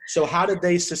 So how did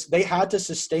they had to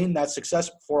sustain that success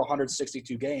for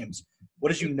 162 games.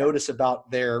 What did you notice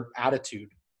about their attitude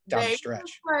down the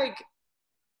stretch?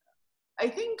 I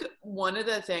think one of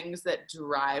the things that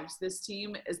drives this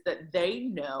team is that they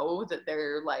know that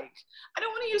they're I don't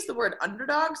want to use the word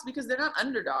underdogs because they're not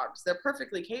underdogs. They're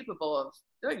perfectly capable of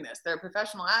doing this. They're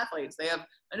professional athletes. They have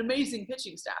an amazing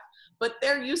pitching staff, but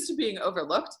they're used to being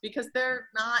overlooked because they're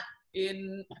not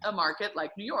in a market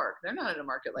like New York. They're not in a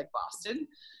market like Boston.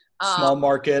 Small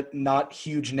market, not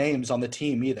huge names on the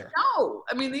team either. No,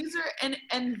 I mean, these are,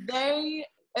 and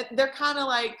they're kind of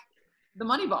like the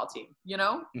Moneyball team, you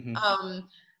know? Mm-hmm.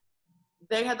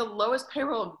 They had the lowest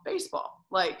payroll in baseball,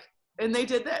 and they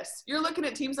did this. You're looking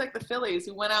at teams like the Phillies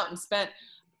who went out and spent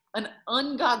an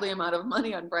ungodly amount of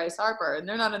money on Bryce Harper, and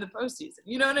they're not in the postseason.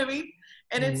 You know what I mean?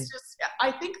 And it's just,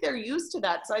 I think they're used to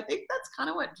that. So I think that's kind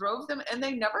of what drove them. And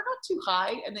they never got too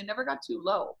high and they never got too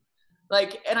low.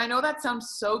 And I know that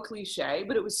sounds so cliche,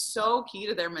 but it was so key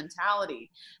to their mentality.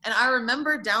 And I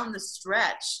remember down the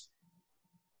stretch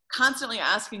constantly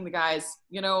asking the guys,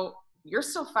 you're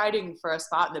still fighting for a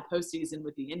spot in the postseason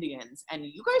with the Indians, and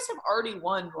you guys have already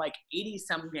won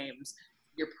 80-some games.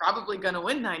 You're probably going to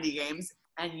win 90 games,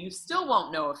 and you still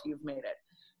won't know if you've made it.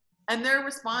 And their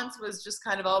response was just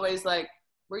kind of always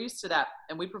we're used to that,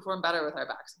 and we perform better with our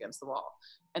backs against the wall.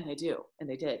 And they do, and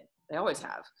they did. They always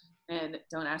have. And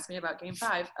don't ask me about Game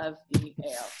 5 of the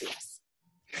ALCS.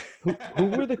 Who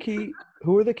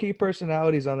were the key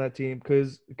personalities on that team?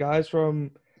 Because guys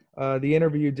from the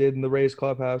interview you did in the Rays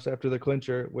clubhouse after the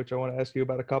clincher, which I want to ask you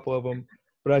about a couple of them,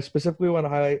 but I specifically want to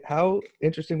highlight how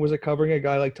interesting was it covering a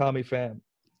guy like Tommy Pham?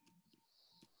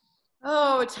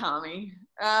 Oh, Tommy.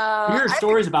 You heard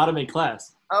stories about him in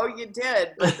class. Oh, you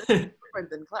did. But this is different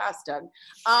than class, Doug.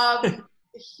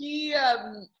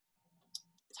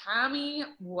 Tommy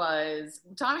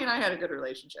and I had a good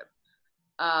relationship.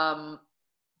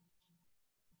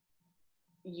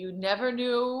 You never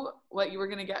knew what you were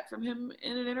going to get from him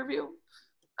in an interview.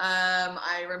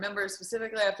 I remember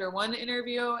specifically after one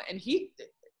interview, and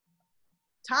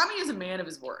Tommy is a man of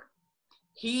his word.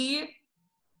 He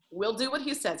will do what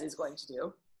he says he's going to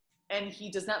do, and he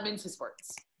does not mince his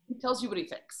words. He tells you what he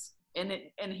thinks, and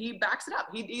he backs it up.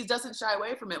 He doesn't shy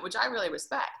away from it, which I really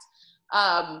respect.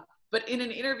 But in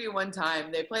an interview one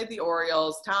time, they played the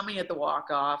Orioles. Tommy hit the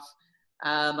walk-off.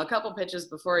 A couple pitches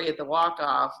before he hit the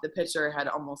walk-off, the pitcher had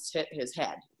almost hit his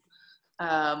head.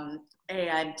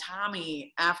 And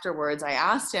Tommy, afterwards,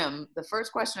 the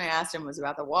first question I asked him was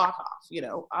about the walk-off.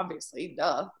 Obviously,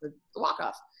 the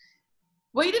walk-off.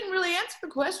 Well, he didn't really answer the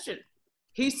question.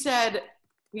 He said,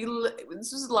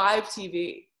 this was live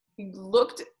TV. He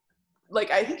looked,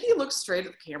 I think he looked straight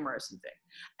at the camera or something.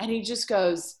 And he just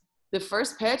goes, the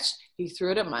first pitch, he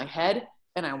threw it at my head,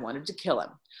 and I wanted to kill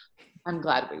him. I'm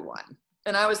glad we won.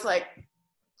 And I was like,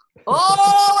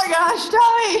 oh my gosh,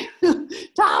 Tommy,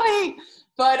 Tommy.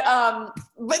 But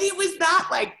it was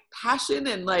that passion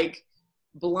and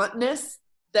bluntness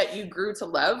that you grew to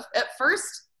love. At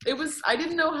first, I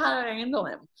didn't know how to handle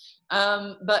him.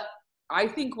 But I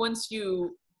think once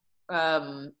you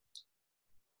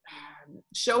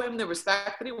show him the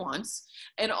respect that he wants,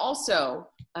 and also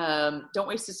don't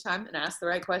waste his time and ask the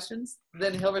right questions,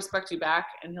 then he'll respect you back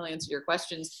and he'll answer your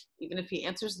questions, even if he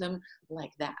answers them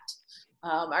like that.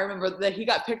 I remember that he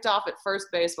got picked off at first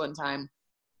base one time,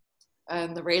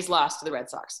 and the Rays lost to the Red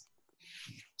Sox.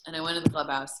 And I went in the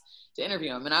clubhouse to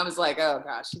interview him, and I was like, oh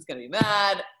gosh, he's going to be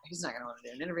mad. He's not going to want to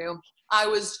do an interview. I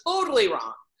was totally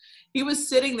wrong. He was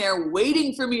sitting there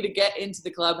waiting for me to get into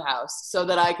the clubhouse so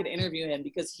that I could interview him,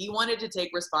 because he wanted to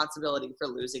take responsibility for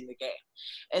losing the game.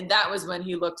 And that was when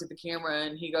he looked at the camera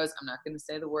and he goes, I'm not going to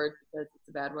say the word because it's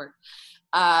a bad word.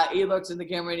 He looked at the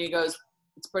camera and he goes,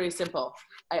 it's pretty simple.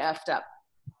 I effed up.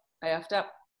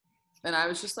 And I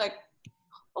was just like,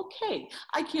 okay,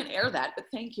 I can't air that, but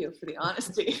thank you for the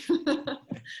honesty.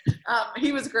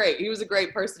 He was great. He was a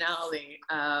great personality.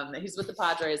 He's with the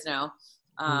Padres now.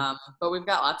 But we've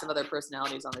got lots of other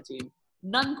personalities on the team.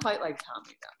 None quite like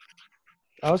Tommy,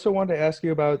 though. I also wanted to ask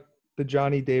you about the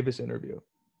Johnny Davis interview.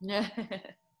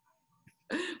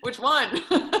 Which one?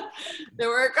 There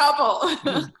were a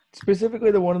couple.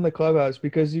 Specifically the one in the clubhouse,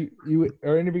 because you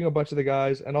are interviewing a bunch of the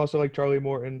guys, and also Charlie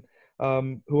Morton,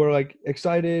 who are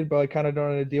excited but kind of don't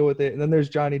know how to deal with it. And then there's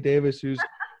Johnny Davis, who's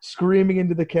screaming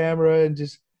into the camera and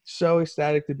just so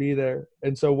ecstatic to be there.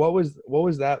 And so what was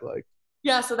that like?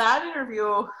 Yeah, so that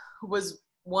interview was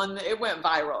one that it went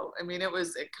viral. I mean, it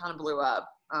kind of blew up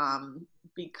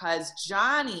because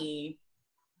Johnny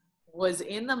was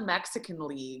in the Mexican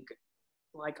League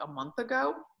a month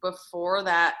ago before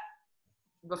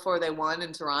they won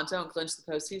in Toronto and clinched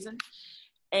the postseason.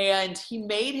 And he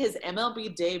made his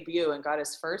MLB debut and got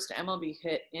his first MLB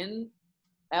hit in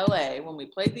LA when we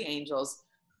played the Angels,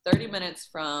 30 minutes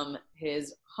from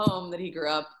his home that he grew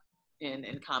up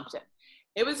in Compton.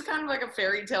 It was kind of like a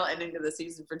fairy tale ending to the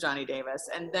season for Johnny Davis.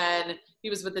 And then he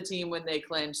was with the team when they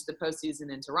clinched the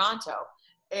postseason in Toronto.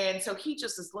 And so he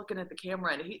just is looking at the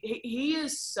camera, and he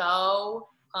is so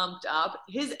pumped up.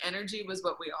 His energy was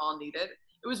what we all needed.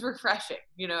 it was refreshing,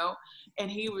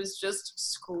 and he was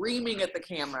just screaming at the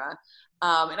camera.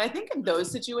 And I think in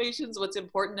those situations, what's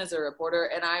important as a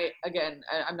reporter, and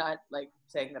I'm not like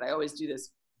saying that I always do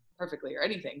this perfectly or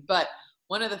anything, but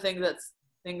one of the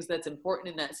things that's important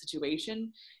in that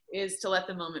situation is to let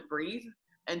the moment breathe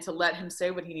and to let him say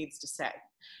what he needs to say.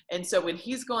 And so when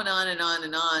he's going on and on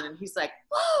and on, and he's like,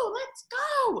 whoa, let's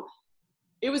go,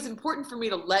 it was important for me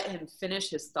to let him finish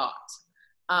his thought,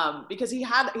 because he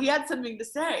had something to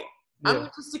say. Yeah. I'm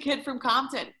just a kid from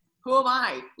Compton. Who am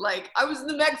I? Like, I was in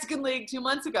the Mexican League 2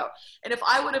 months ago. And if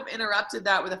I would have interrupted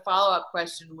that with a follow-up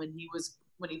question when he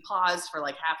paused for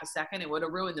like half a second, it would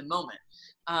have ruined the moment.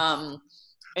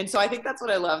 And so I think that's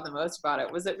what I love the most about it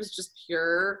was just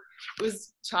pure, it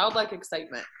was childlike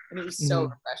excitement, and it was so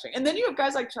refreshing. And then you have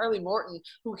guys like Charlie Morton,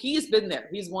 who he's been there.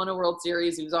 He's won a World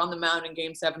Series. He was on the mound in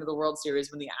Game 7 of the World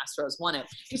Series when the Astros won it.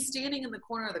 He's standing in the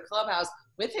corner of the clubhouse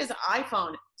with his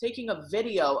iPhone taking a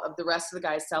video of the rest of the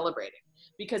guys celebrating,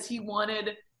 because he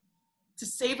wanted to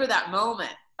savor that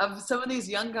moment of some of these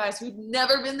young guys who'd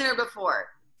never been there before,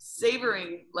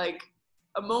 savoring like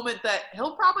a moment that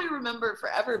he'll probably remember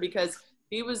forever, because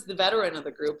he was the veteran of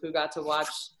the group who got to watch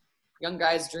young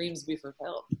guys' dreams be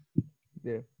fulfilled.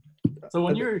 Yeah. So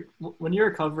when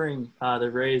you're covering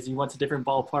the Rays, you went to different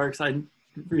ballparks. I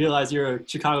realized you're a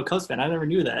Chicago Cubs fan. I never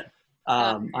knew that.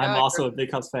 I'm also a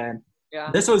big Cubs fan.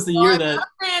 Yeah. This was the year that I'm not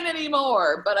a fan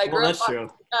anymore, but I grew up watching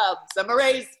the Cubs. I'm a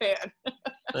Rays fan.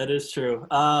 That is true.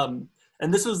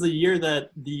 And this was the year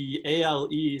that the AL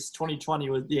East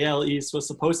 2020 the AL East was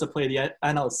supposed to play the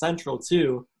NL Central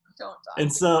too. Don't talk. And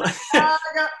so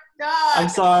God. I'm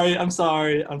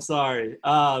sorry.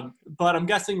 But I'm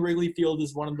guessing Wrigley Field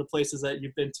is one of the places that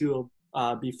you've been to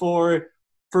before.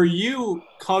 For you,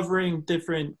 covering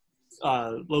different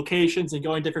locations and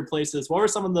going different places, what were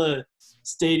some of the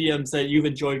stadiums that you've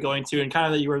enjoyed going to and kind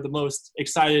of that you were the most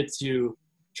excited to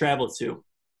travel to?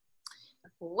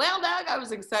 Well, Doug, I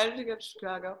was excited to go to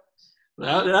Chicago.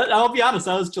 I'll be honest,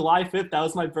 that was July 5th. That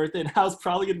was my birthday, and I was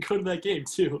probably going to go to that game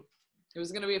too. It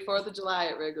was going to be a 4th of July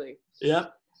at Wrigley.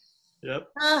 Yep.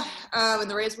 And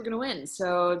the Rays were going to win,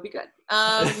 so it'd be good.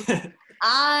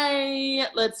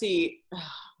 Let's see.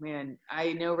 Oh, man,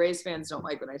 I know Rays fans don't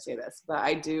like when I say this, but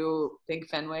I do think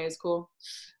Fenway is cool.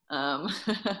 I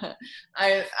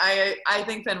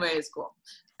think Fenway is cool.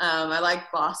 I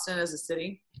like Boston as a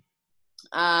city.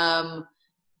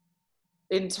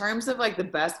 In terms of like the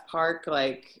best park,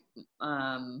 like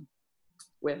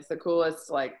with the coolest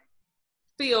like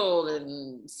field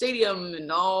and stadium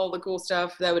and all the cool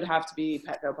stuff, that would have to be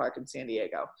Petco Park in San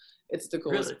Diego. It's the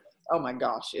coolest. Really? Oh my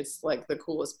gosh, it's like the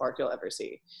coolest park you'll ever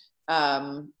see.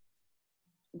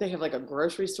 They have like a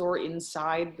grocery store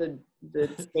inside the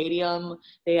stadium.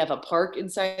 They have a park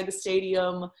inside the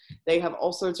stadium. They have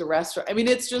all sorts of restaurants. I mean,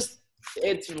 it's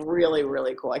really,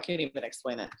 really cool. I can't even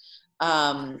explain it.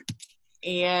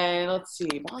 And let's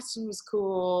see, Boston was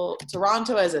cool.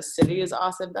 Toronto as a city is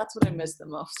awesome. That's what I miss the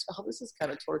most. Oh, this is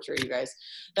kind of torture, you guys.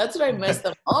 That's what I miss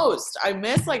the most. I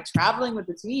miss like traveling with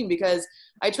the team, because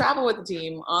I travel with the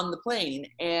team on the plane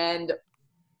and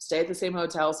stay at the same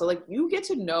hotel. So like you get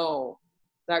to know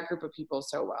that group of people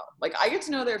so well. Like I get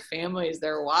to know their families,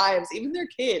 their wives, even their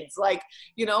kids. Like,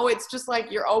 it's just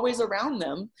like you're always around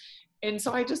them. And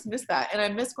so I just miss that. And I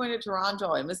miss going to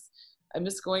Toronto. I miss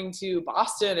going to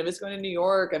Boston. I miss going to New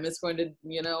York. I miss going to,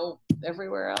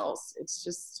 everywhere else. It's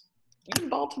just, even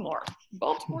Baltimore.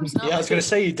 Baltimore's not. Yeah, I was going to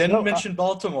say, you didn't mention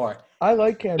Baltimore. I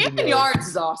like Camden Yards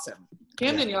is awesome.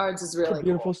 Camden Yards is really it's a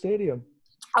beautiful cool. stadium.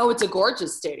 Oh, it's a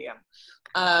gorgeous stadium.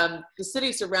 The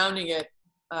city surrounding it,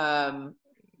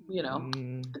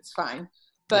 it's fine.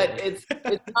 But it's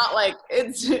not like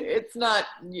it's not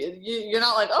you're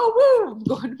not like, oh woo, I'm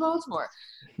going to Baltimore.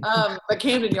 But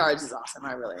Camden Yards is awesome.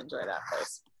 I really enjoy that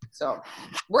place. So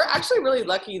we're actually really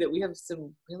lucky that we have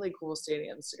some really cool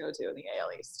stadiums to go to in the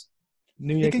AL East.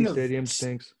 New Yankee Stadium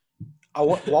stinks.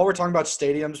 While we're talking about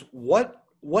stadiums, what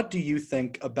do you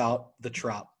think about the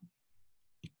Trop?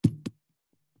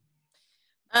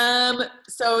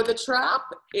 So the Trop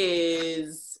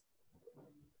is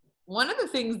one of the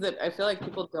things that I feel like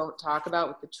people don't talk about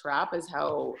with the Trop is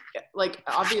how, like,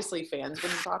 obviously fans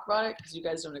wouldn't talk about it because you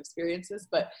guys don't experience this,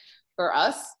 but for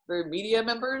us, for media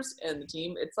members and the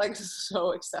team, it's like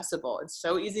so accessible. It's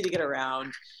so easy to get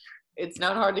around. It's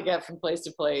not hard to get from place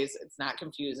to place. It's not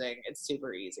confusing. It's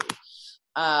super easy.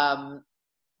 The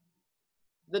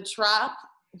Trop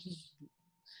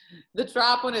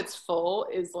when it's full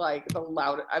is like the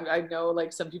loudest. I know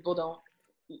like some people don't.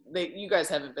 You guys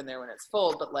haven't been there when it's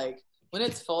full, but like when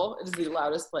it's full, it is the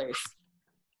loudest place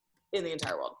in the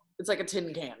entire world. It's like a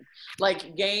tin can.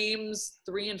 Like games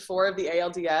 3 and 4 of the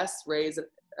ALDS, Rays,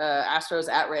 Astros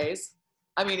at Rays.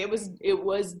 I mean, it was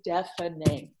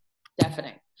deafening.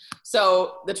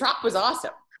 So the Trop was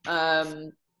awesome.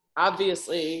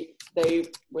 Obviously, they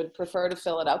would prefer to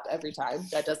fill it up every time.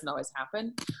 That doesn't always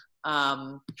happen.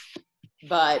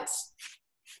 But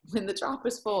when the Trop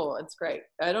is full, it's great.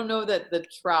 I don't know that the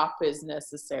Trop is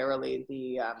necessarily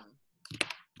the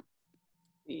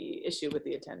issue with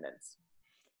the attendance.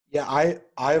 Yeah,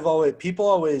 people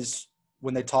always,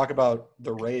 when they talk about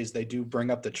the Rays, they do bring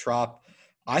up the Trop.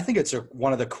 I think it's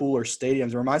one of the cooler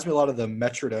stadiums. It reminds me a lot of the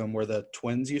Metrodome where the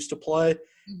Twins used to play.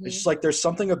 Mm-hmm. It's just like there's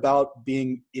something about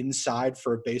being inside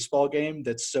for a baseball game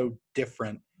that's so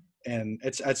different, and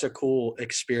it's a cool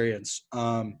experience.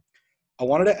 I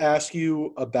wanted to ask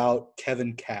you about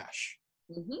Kevin Cash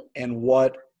and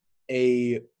what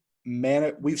we've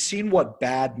seen what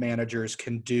bad managers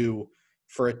can do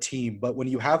for a team, but when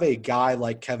you have a guy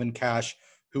like Kevin Cash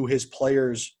who his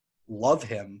players love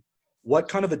him, what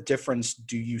kind of a difference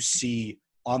do you see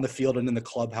on the field and in the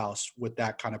clubhouse with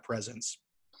that kind of presence?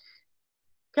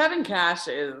 Kevin Cash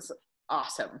is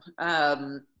awesome.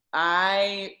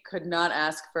 I could not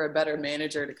ask for a better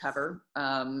manager to cover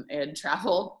and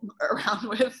travel around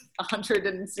with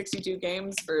 162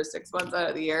 games for 6 months out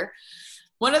of the year.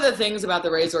 One of the things about the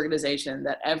Rays organization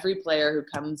that every player who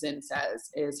comes in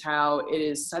says is how it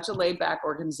is such a laid-back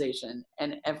organization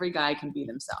and every guy can be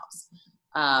themselves.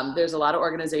 There's a lot of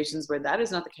organizations where that is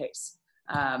not the case.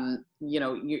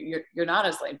 You're not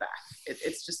as laid back.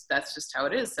 That's just how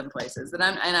it is some places. And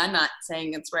I'm not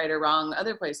saying it's right or wrong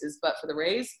other places, but for the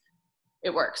Rays,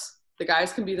 it works. The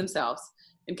guys can be themselves.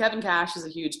 And Kevin Cash is a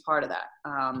huge part of that.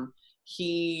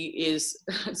 He is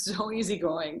so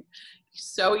easygoing,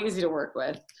 so easy to work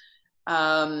with.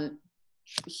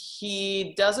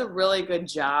 He does a really good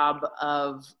job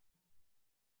of,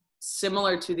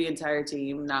 similar to the entire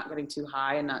team, not getting too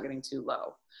high and not getting too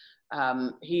low.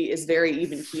 He is very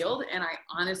even-keeled, and I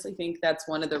honestly think that's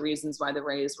one of the reasons why the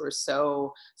Rays were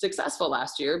so successful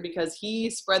last year, because he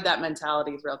spread that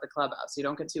mentality throughout the clubhouse. You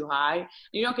don't get too high,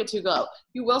 you don't get too low.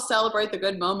 You will celebrate the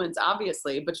good moments,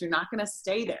 obviously, but you're not going to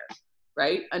stay there,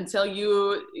 right? Until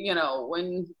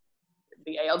when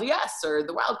the ALDS or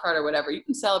the wild card or whatever, you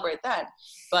can celebrate that.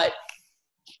 But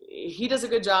he does a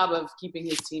good job of keeping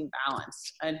his team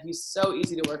balanced, and he's so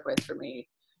easy to work with for me.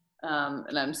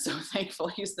 And I'm so thankful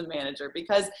he's the manager,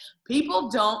 because people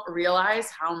don't realize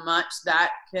how much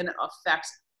that can affect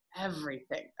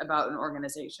everything about an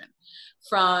organization,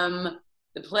 from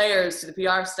the players to the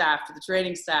PR staff to the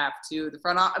training staff to the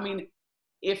front office. I mean,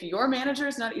 if your manager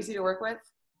is not easy to work with,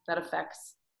 that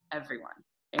affects everyone,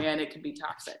 and it can be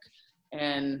toxic.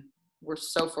 And we're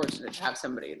so fortunate to have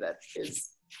somebody that is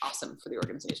awesome for the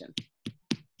organization.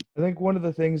 I think one of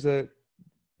the things that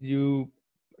you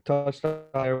touched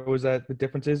on was that the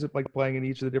differences of like playing in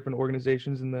each of the different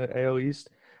organizations in the AL East.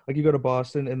 Like you go to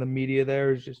Boston and the media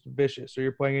there is just vicious. Or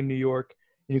you're playing in New York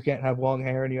and you can't have long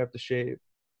hair and you have to shave.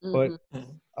 Mm-hmm.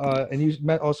 But and you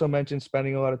also mentioned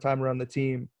spending a lot of time around the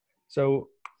team. So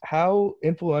how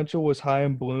influential was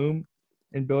Chaim Bloom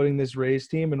in building this Rays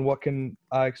team, and what can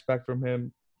I expect from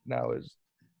him now as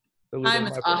the leader? Chaim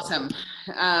is awesome.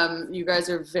 You guys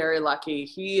are very lucky.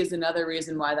 He is another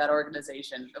reason why that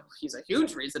organization, he's a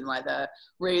huge reason why the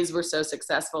Rays were so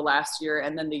successful last year.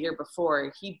 And then the year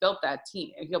before, he built that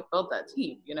team.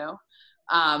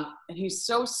 And he's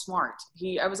so smart.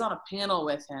 I was on a panel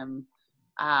with him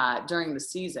during the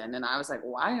season, and I was like,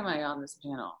 why am I on this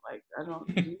panel? Like,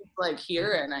 he's like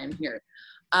here and I'm here.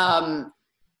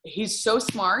 He's so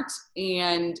smart,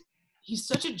 and he's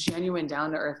such a genuine,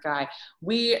 down-to-earth guy.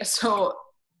 Actually,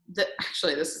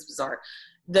 this is bizarre.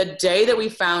 The day that we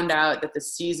found out that the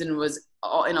season was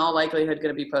in all likelihood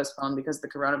going to be postponed because of the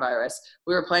coronavirus,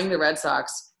 we were playing the Red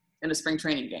Sox in a spring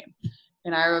training game.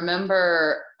 And I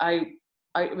remember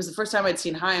it was the first time I'd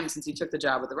seen Chaim since he took the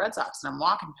job with the Red Sox. And I'm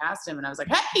walking past him, and I was like,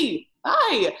 hey,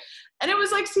 hi. And it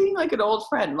was like seeing like an old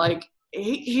friend. Like,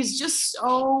 he's just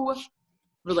so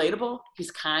relatable. He's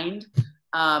kind.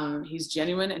 He's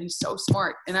genuine, and he's so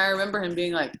smart. And I remember him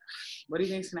being like, what do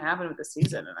you think is going to happen with the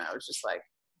season? And I was just like,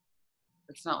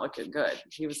 it's not looking good.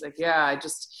 He was like, yeah,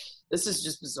 this is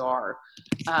just bizarre.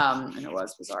 And it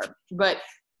was bizarre. But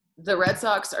the Red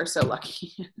Sox are so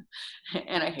lucky.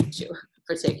 And I hate you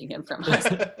for taking him from us.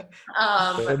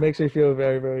 It makes me feel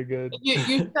very, very good.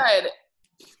 You said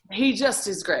he just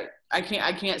is great. I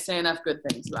can't say enough good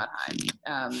things about Chaim.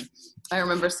 I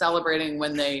remember celebrating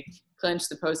when they clinched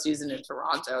the postseason in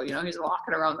Toronto. He's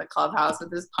walking around the clubhouse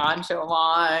with his poncho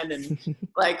on, and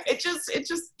like it just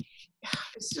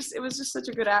it was just such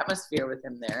a good atmosphere with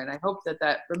him there. And I hope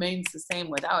that remains the same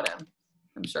without him.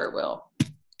 I'm sure it will.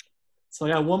 So I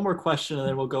got one more question, and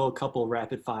then we'll go a couple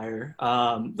rapid fire.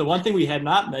 The one thing we had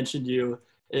not mentioned to you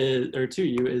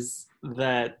is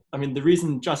that, I mean, the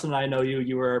reason Justin and I know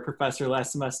you were a professor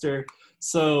last semester.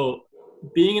 So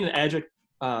being an adjunct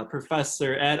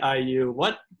professor at IU,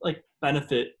 what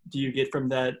benefit do you get from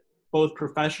that, both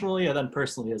professionally and then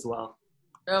personally as well?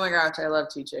 Oh my gosh, I love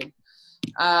teaching.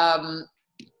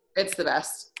 It's the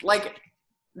best.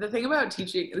 The thing about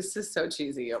teaching, this is so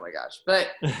cheesy, oh my gosh, but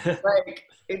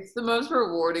it's the most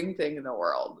rewarding thing in the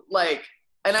world.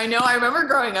 And I remember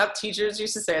growing up, teachers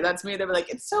used to say that to me. They were like,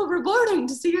 it's so rewarding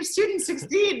to see your students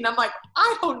succeed. And I'm like,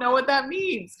 I don't know what that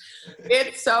means.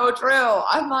 It's so true.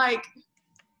 I'm like,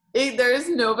 there is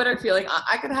no better feeling.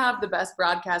 I could have the best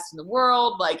broadcast in the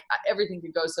world. Everything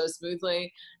could go so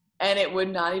smoothly. And it would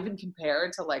not even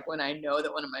compare to when I know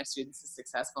that one of my students is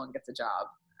successful and gets a job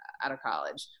out of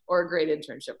college or a great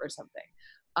internship or something.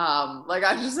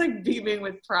 I'm just beaming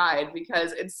with pride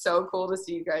because it's so cool to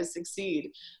see you guys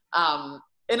succeed.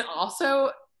 And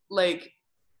also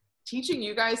teaching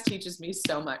you guys teaches me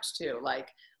so much too.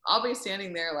 I'll be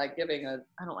standing there giving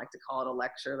I don't like to call it a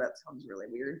lecture, that sounds really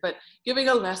weird, but giving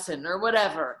a lesson or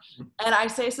whatever. And I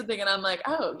say something and I'm like,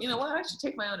 oh, you know what? I should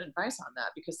take my own advice on that,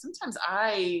 because sometimes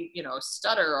I,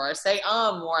 stutter, or I say,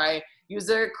 or I use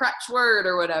a crutch word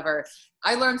or whatever.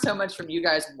 I learned so much from you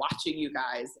guys, watching you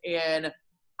guys. And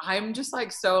I'm just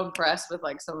so impressed with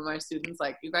some of my students.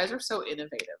 You guys are so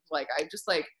innovative.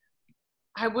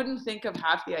 I wouldn't think of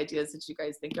half the ideas that you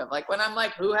guys think of. When I'm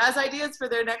who has ideas for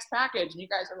their next package? And you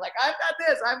guys are like,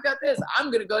 I've got this.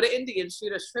 I'm going to go to India and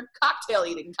shoot a shrimp cocktail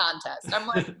eating contest. I'm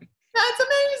like, that's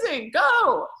amazing.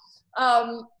 Go.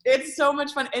 It's so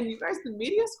much fun. And you guys, the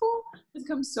media school has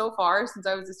come so far since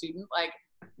I was a student.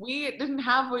 We didn't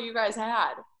have what you guys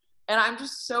had. And I'm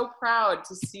just so proud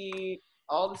to see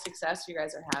all the success you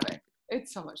guys are having.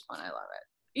 It's so much fun. I love it.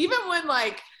 Even when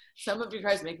some of you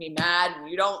guys make me mad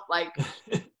and you don't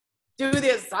do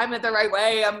the assignment the right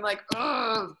way. I'm like,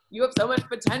 ugh, you have so much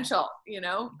potential, I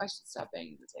should stop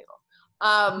banging the table.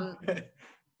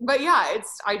 But yeah,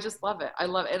 I just love it. I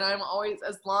love it. And I'm always,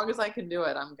 as long as I can do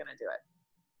it, I'm going to do it.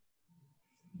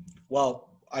 Well,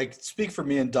 I speak for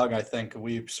me and Doug. I think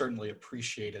we certainly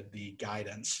appreciated the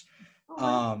guidance.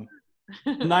 The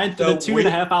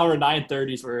 2.5 hour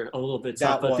 9:30s were a little bit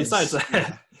tough, but besides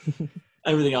that,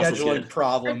 everything else was good.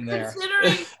 Problem there. I'm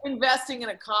considering investing in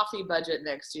a coffee budget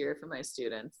next year for my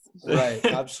students. Right,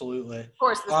 absolutely. Of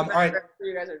course, this all right.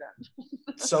 You guys are done.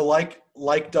 So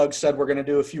like Doug said, we're going to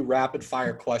do a few rapid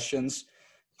fire questions.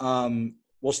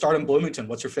 We'll start in Bloomington.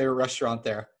 What's your favorite restaurant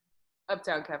there?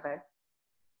 Uptown Cafe.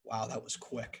 Wow, that was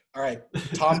quick. All right,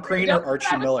 Tom Crean or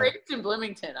Archie Miller? In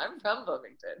Bloomington. I'm from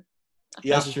Bloomington.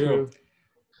 Yeah, that's true.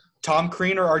 Tom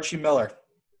Crean or Archie Miller?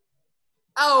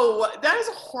 Oh, that is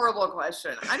a horrible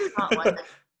question. I do not like it.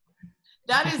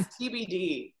 That is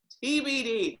TBD.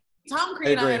 TBD. Tom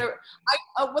Crean.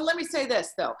 Well, let me say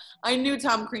this though. I knew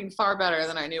Tom Crean far better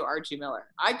than I knew Archie Miller.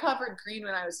 I covered Crean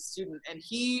when I was a student, and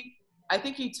I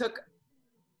think he took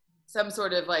some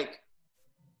sort of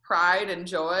pride and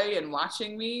joy in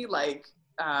watching me,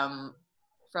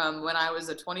 from when I was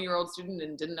a 20-year-old student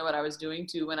and didn't know what I was doing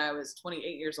to when I was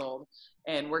 28 years old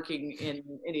and working in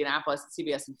Indianapolis at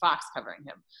CBS and Fox covering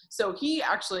him. So he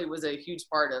actually was a huge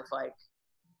part of I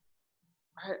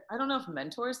don't know if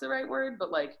mentor is the right word, but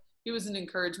he was an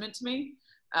encouragement to me.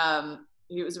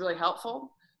 He was really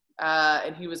helpful.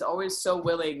 And he was always so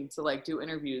willing to do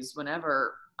interviews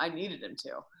whenever I needed him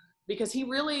to, because he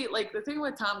really the thing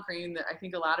with Tom Crean that I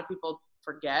think a lot of people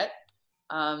forget,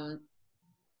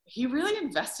 he really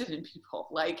invested in people.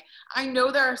 I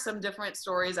know there are some different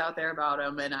stories out there about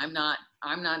him, and I'm not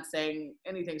saying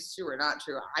anything's true or not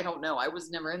true. I don't know. I was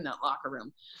never in that locker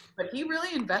room, but he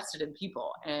really invested in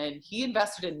people, and he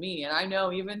invested in me. And I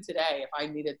know even today, if I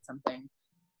needed something,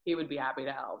 he would be happy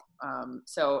to help.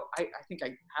 So I think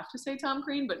I have to say Tom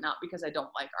Crean, but not because I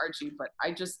don't like Archie, but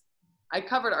I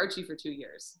covered Archie for 2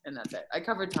 years, and that's it. I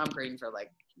covered Tom Crean for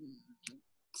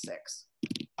 6.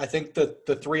 I think that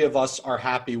the three of us are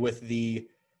happy with the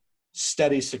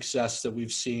steady success that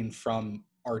we've seen from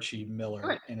Archie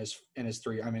Miller in his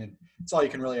 3. I mean, it's all you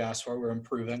can really ask for. We're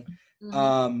improving.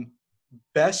 Mm-hmm.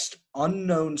 Best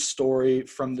unknown story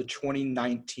from the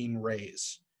 2019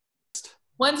 Rays.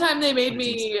 One time they made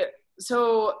me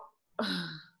so.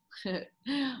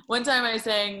 One time I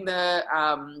sang the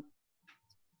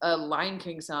a Lion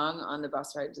King song on the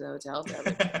bus ride to the hotel.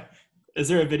 Is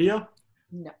there a video?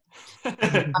 No.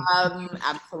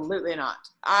 Absolutely not.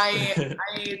 I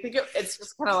think it's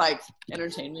just kind of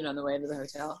entertainment on the way to the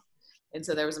hotel. And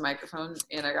so there was a microphone,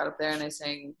 and I got up there and I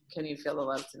sang, "Can You Feel the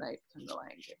Love Tonight" from The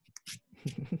Lion King.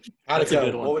 How'd it That's a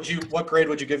good go? one. What grade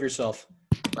would you give yourself?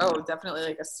 Oh, definitely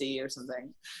like a C or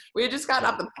something. We had just gotten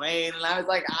off the plane, and I was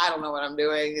like, I don't know what I'm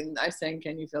doing. And I sang,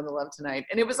 "Can You Feel the Love Tonight?"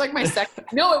 And it was like my second,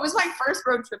 no, it was my first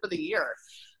road trip of the year.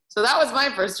 So that was my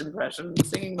first impression,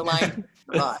 singing The Lion King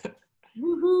a lot.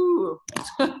 Woohoo.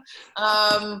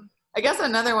 I guess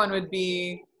another one would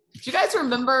be, do you guys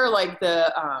remember like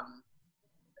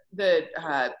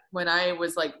when I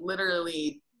was like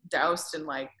literally doused in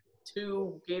like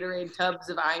 2 Gatorade tubs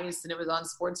of ice and it was on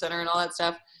SportsCenter and all that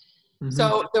stuff? Mhm.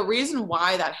 So the reason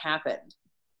why that happened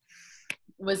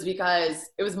was because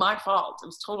it was my fault. It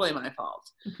was totally my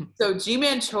fault. So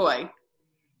G-Man Choi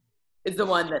is the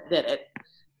one that did it.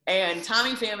 And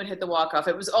Tommy Pham had hit the walk-off.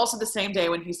 It was also the same day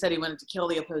when he said he wanted to kill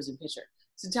the opposing pitcher.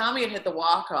 So Tommy had hit the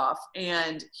walk-off,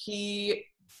 and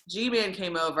G-Man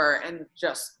came over and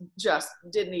just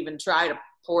didn't even try to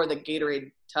pour the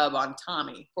Gatorade tub on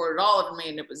Tommy. Poured it all over me,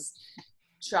 and it was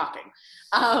shocking.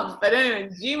 But anyway,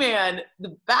 G-Man,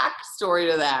 the backstory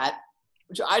to that,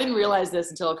 which I didn't realize this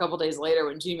until a couple days later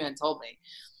when G-Man told me,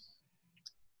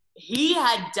 he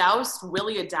had doused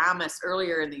Willie Adames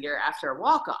earlier in the year after a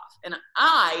walk-off. And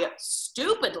I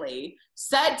stupidly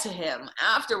said to him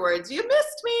afterwards, "You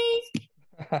missed me."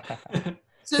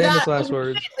 So Famous that last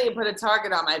words. immediately put a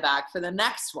target on my back for the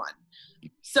next one.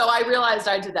 So I realized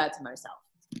I did that to myself.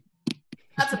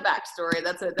 That's a backstory.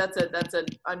 That's an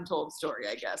untold story,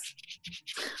 I guess.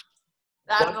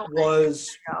 What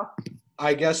was,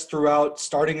 I guess, throughout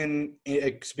starting in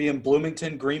it could be in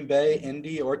Bloomington, Green Bay,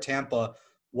 Indy, or Tampa,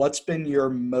 what's been your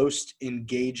most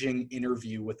engaging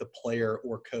interview with a player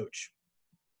or coach?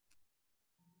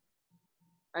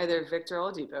 Either Victor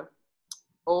Oladipo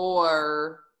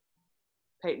or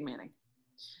Peyton Manning.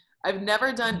 I've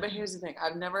never done, but here's the thing.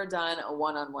 I've never done a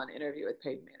one-on-one interview with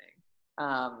Peyton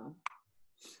Manning.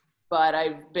 But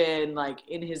I've been like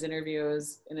in his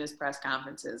interviews, in his press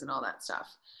conferences and all that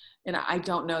stuff. And I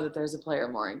don't know that there's a player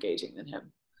more engaging than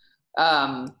him.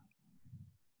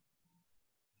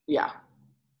 Yeah.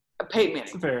 Peyton Manning.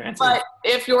 That's a fair answer. But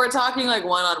if you're talking like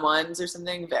one-on-ones or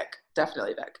something, Vic.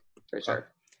 Definitely Vic, for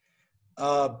sure.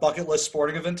 Bucket list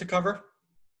sporting event to cover?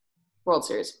 World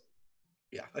Series.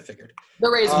 Yeah, I figured. The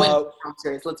Rays win the World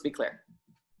Series, let's be clear.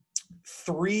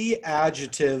 3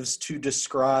 adjectives to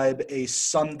describe a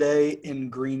Sunday in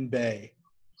Green Bay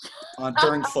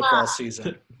during football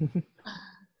season.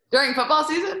 During football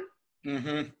season?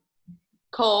 Mm-hmm.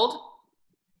 Cold.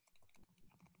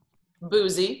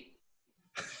 Boozy.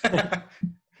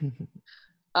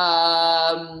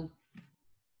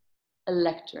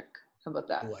 Electric. How about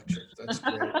that? Electric. That's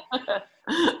great.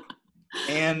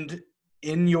 And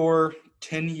in your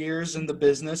 10 years in the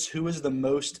business, who is the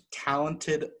most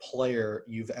talented player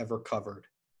you've ever covered?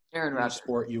 Aaron Any Rodgers.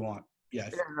 sport you want. Yeah.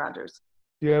 Aaron Rodgers.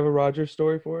 Do you have a Rodgers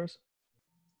story for us?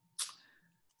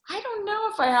 I don't know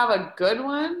if I have a good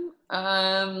one.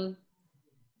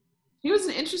 He was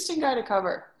an interesting guy to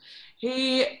cover.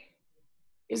 He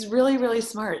is really, really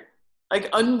smart. Like,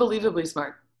 unbelievably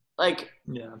smart. Like,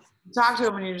 Yeah. talk to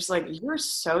him and you're just like, you're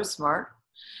so smart.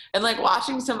 And like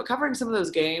covering some of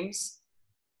those games,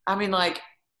 I mean, like,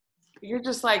 you're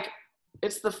just like,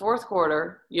 it's the fourth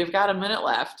quarter, you've got a minute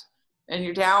left, and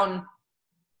you're down,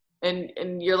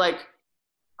 and you're like,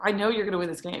 I know you're going to win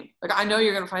this game. Like, I know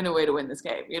you're going to find a way to win this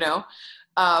game, you know?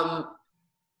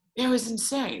 It was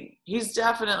insane. He's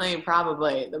definitely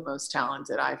probably the most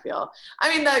talented, I feel.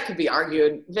 I mean, that could be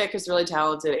argued. Vic is really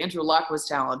talented. Andrew Luck was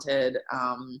talented.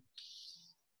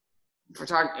 If we're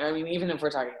talking, I mean, even if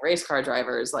we're talking race car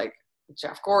drivers, like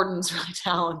Jeff Gordon's really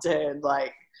talented.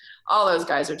 Like, all those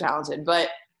guys are talented. But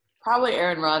probably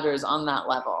Aaron Rodgers on that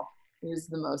level. He's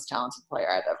the most talented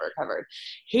player I've ever covered.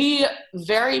 He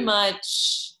very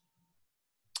much,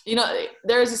 you know,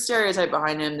 there's a stereotype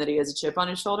behind him that he has a chip on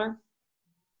his shoulder.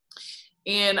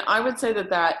 And I would say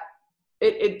that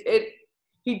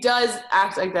he does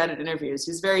act like that in interviews.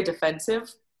 He's very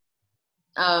defensive.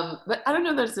 But I don't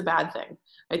know that it's a bad thing.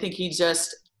 I think he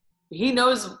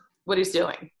knows what he's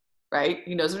doing, right?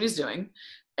 He knows what he's doing.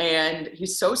 And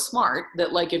he's so smart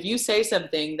that, like, if you say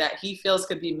something that he feels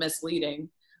could be misleading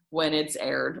when it's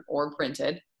aired or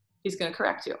printed, he's going to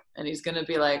correct you. And he's going to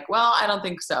be like, well, I don't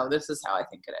think so. This is how I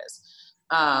think it is.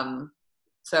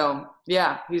 So,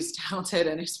 yeah, he's talented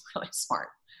and he's really smart,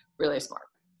 really smart.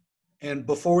 And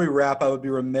before we wrap, I would be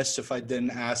remiss if I didn't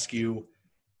ask you,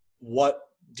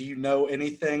 do you know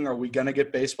anything? Are we going to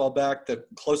get baseball back? The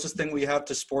closest thing we have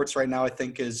to sports right now, I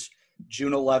think, is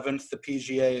June 11th. The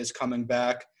PGA is coming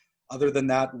back. Other than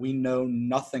that, we know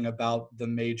nothing about the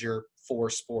major 4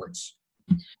 sports.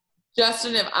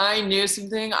 Justin, if I knew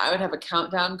something, I would have a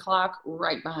countdown clock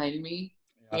right behind me.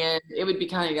 And it would be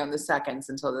counting down the seconds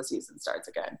until the season starts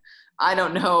again. I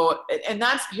don't know. And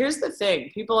here's the thing.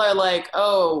 People are like,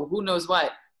 oh, who knows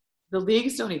what? The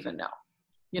leagues don't even know.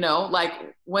 You know, like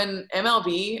when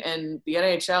MLB and the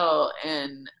NHL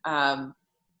and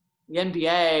the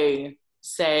NBA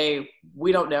say,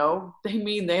 we don't know, they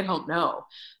mean they don't know.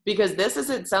 Because this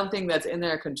isn't something that's in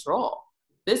their control.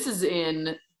 This is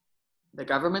in the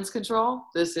government's control.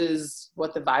 This is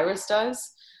what the virus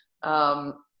does.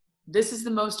 This is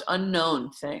the most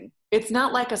unknown thing. It's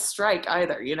not like a strike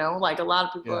either, you know? Like a lot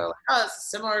of people are like, oh, this is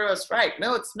similar to a strike.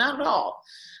 No, it's not at all.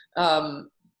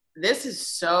 This is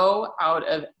so out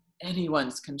of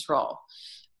anyone's control.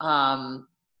 And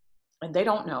they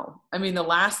don't know. I mean, the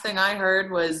last thing I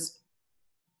heard was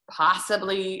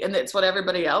possibly, and it's what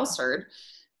everybody else heard,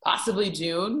 possibly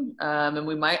June. And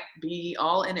we might be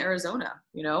all in Arizona,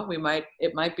 you know?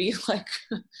 It might be like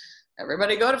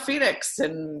everybody go to Phoenix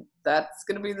and that's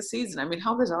going to be the season. I mean,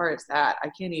 how bizarre is that? I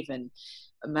can't even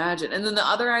imagine. And then the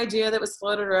other idea that was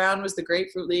floated around was the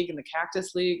Grapefruit League and the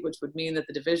Cactus League, which would mean that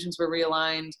the divisions were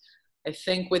realigned. I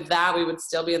think with that, we would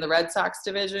still be in the Red Sox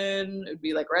division. It would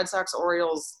be like Red Sox,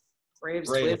 Orioles, Braves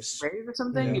or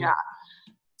something. Yeah.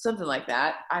 Something like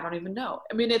that. I don't even know.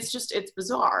 I mean, it's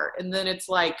bizarre. And then it's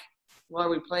like, well, are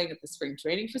we playing at the spring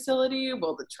training facility?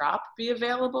 Will the Trop be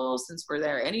available since we're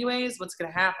there anyways? What's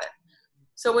going to happen?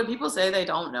 So when people say they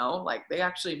don't know, like they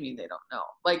actually mean they don't know.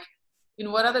 Like,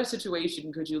 in what other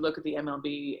situation could you look at the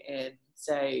MLB and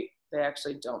say they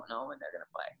actually don't know when they're going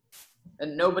to play?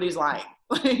 And nobody's lying.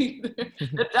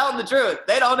 They're telling the truth.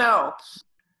 They don't know.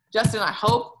 Justin, I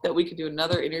hope that we could do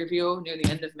another interview near the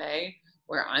end of May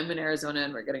where I'm in Arizona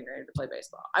and we're getting ready to play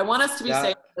baseball. I want us to be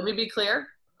safe. Let me be clear.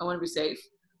 I want to be safe.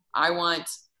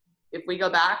 If we go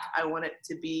back, I want it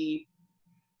to be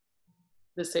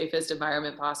the safest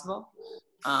environment possible.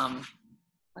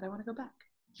 But I want to go back.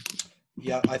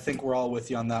 Yeah, I think we're all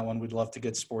with you on that one. We'd love to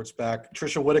get sports back.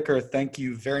 Tricia Whitaker, thank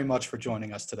you very much for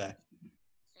joining us today.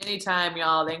 Anytime,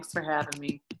 y'all. Thanks for having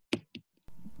me.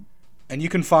 And you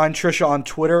can find Tricia on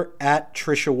Twitter at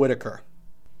Tricia Whitaker.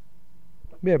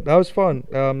 Yeah, that was fun.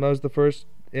 That was the first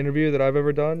interview that I've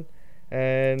ever done,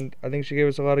 and I think she gave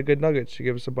us a lot of good nuggets. She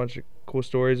gave us a bunch of cool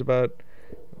stories about,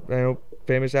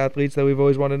 famous athletes that we've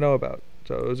always wanted to know about.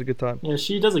 So it was a good time. Yeah,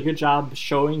 she does a good job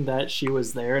showing that she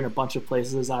was there in a bunch of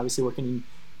places, obviously working in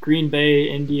Green Bay,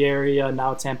 Indy area,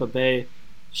 now Tampa Bay.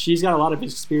 She's got a lot of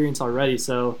experience already,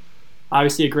 so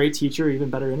obviously a great teacher, even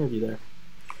better interview there.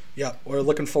 Yeah, we're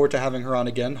looking forward to having her on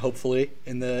again, hopefully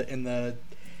in the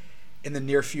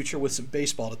near future with some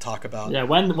baseball to talk about. Yeah,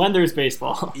 when there's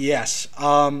baseball. Yes.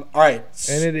 All right.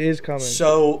 And it is coming.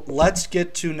 So let's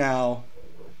get to now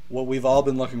what we've all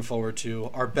been looking forward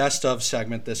to, our best of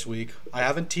segment this week. I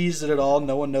haven't teased it at all.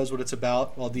 No one knows what it's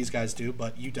about. Well, these guys do,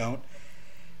 but you don't.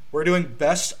 We're doing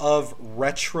best of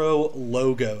retro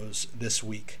logos this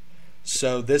week.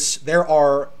 So there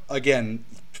are, again,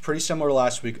 pretty similar to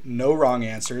last week, no wrong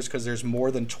answers because there's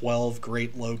more than 12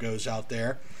 great logos out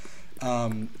there.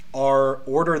 Our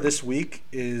order this week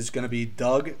is going to be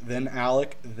Doug, then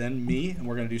Alec, then me, and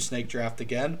we're going to do snake draft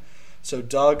again. So,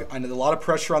 Doug, I know a lot of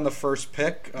pressure on the first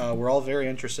pick. We're all very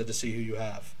interested to see who you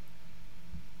have.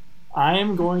 I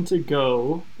am going to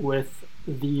go with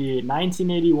the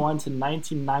 1981 to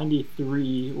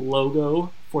 1993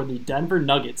 logo for the Denver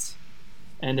Nuggets.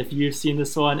 And if you've seen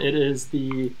this one, it is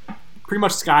the pretty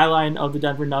much skyline of the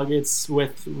Denver Nuggets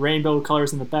with rainbow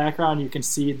colors in the background. You can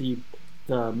see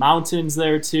the mountains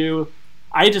there too.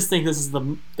 I just think this is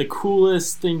the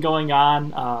coolest thing going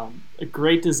on. A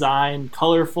great design,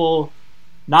 colorful,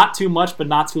 not too much but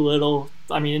not too little.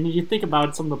 I mean, you think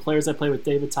about some of the players that play with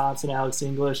David Thompson, Alex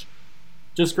English,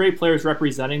 just great players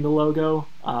representing the logo.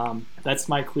 That's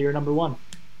my clear number one.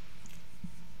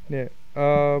 Yeah.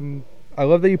 I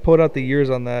love that you pulled out the years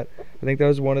on that. I think that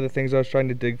was one of the things I was trying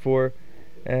to dig for.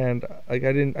 And I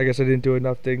guess I didn't do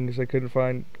enough digging because I couldn't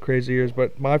find crazy years.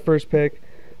 But my first pick,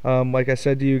 like I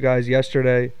said to you guys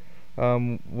yesterday,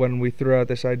 when we threw out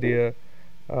this idea,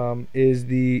 is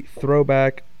the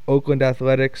throwback Oakland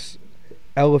Athletics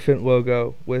elephant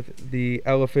logo with the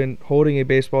elephant holding a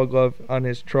baseball glove on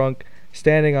his trunk,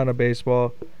 standing on a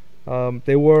baseball.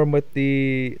 They wore them with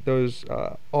those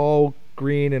all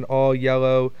green and all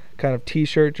yellow kind of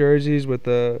t-shirt jerseys with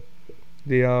the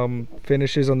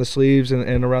finishes on the sleeves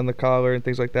and around the collar and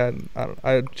things like that. And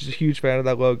I'm just a huge fan of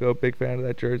that logo, big fan of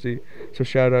that jersey. So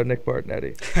shout out Nick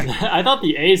Bartnetti. I thought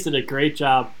the A's did a great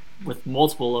job with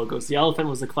multiple logos. The elephant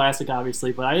was a classic,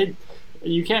 obviously, but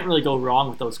you can't really go wrong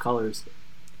with those colors.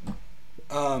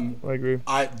 I agree.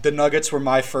 The Nuggets were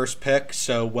my first pick,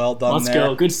 so well done. Let's there.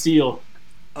 go. Good steal.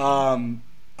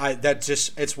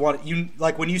 It's one you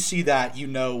like when you see that, you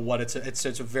know what it's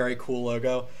a very cool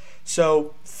logo.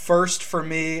 So first for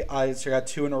me, I got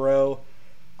two in a row.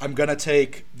 I'm gonna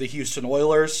take the Houston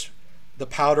Oilers, the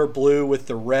powder blue with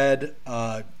the red.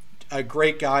 A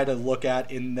great guy to look at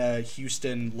in the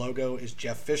Houston logo is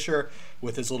Jeff Fisher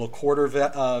with his little quarter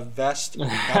vest.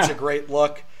 That's a great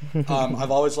look.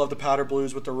 I've always loved the powder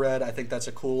blues with the red. I think that's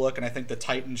a cool look, and I think the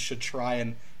Titans should try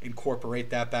and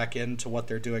incorporate that back into what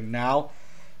they're doing now.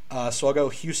 So I'll go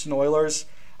Houston Oilers.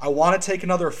 I want to take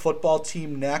another football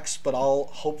team next, but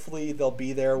hopefully they'll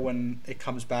be there when it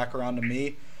comes back around to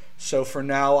me. So for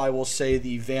now, I will say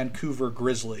the Vancouver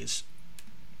Grizzlies.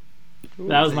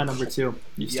 That was my number 2.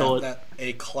 You stole it.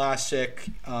 A classic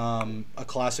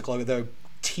logo. The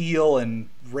teal and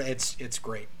it's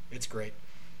great. It's great.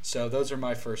 So those are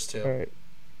my first two. All right.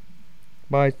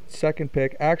 My second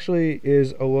pick actually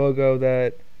is a logo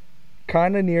that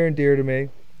kind of near and dear to me.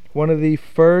 One of the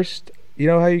first, you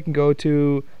know how you can go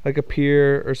to like a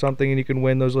pier or something and you can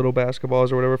win those little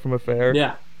basketballs or whatever from a fair?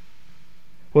 Yeah.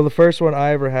 Well, the first one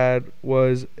I ever had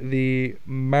was the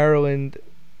Maryland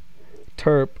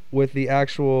Terp with the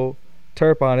actual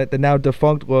Terp on it, the now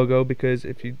defunct logo, because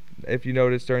if you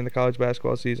notice during the college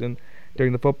basketball season,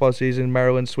 during the football season,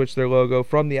 Maryland switched their logo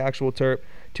from the actual Terp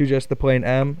to just the plain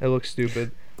M. It looks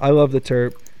stupid. I love the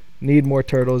Terp. Need more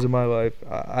turtles in my life.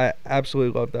 I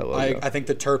absolutely love that logo. I think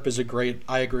the Terp is a great.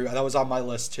 I agree. That was on my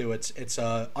list too. It's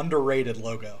a underrated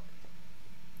logo.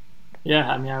 Yeah,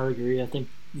 I mean I would agree. I think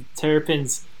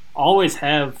Terrapins always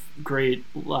have great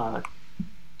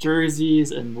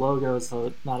jerseys and logos,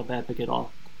 so not a bad pick at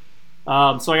all.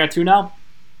 So I got 2 now.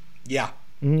 Yeah.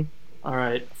 Mm-hmm. All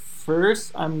right.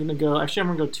 First, I'm gonna go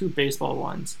 2 baseball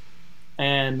ones,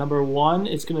 and number 1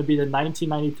 is gonna be the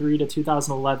 1993 to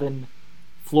 2011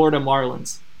 Florida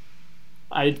Marlins.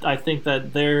 I think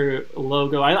that their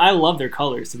logo. I love their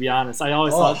colors. To be honest, I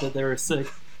always thought that they were sick.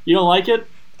 You don't like it?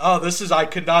 Oh, I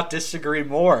could not disagree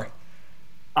more.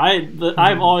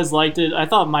 I've always liked it. I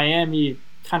thought Miami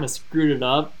kind of screwed it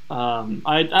up. I'm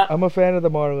a fan of the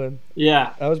Marlin.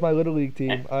 Yeah. That was my Little League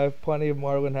team. I have plenty of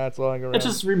Marlin hats lying around. It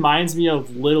just reminds me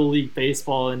of Little League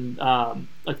baseball and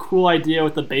a cool idea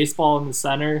with the baseball in the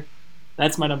center.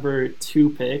 That's my number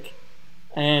 2 pick.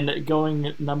 And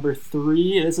going number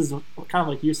 3, this is kind of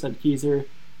like you said, Keezer.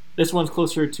 This one's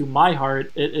closer to my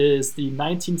heart. It is the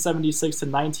 1976 to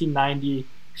 1990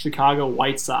 Chicago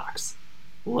White Sox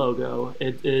logo.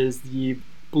 It is the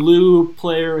blue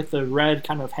player with the red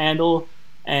kind of handle,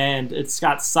 and it's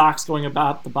got socks going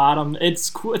about the bottom. It's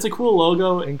cool. It's a cool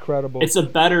logo. Incredible. It's a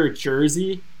better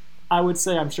jersey, I would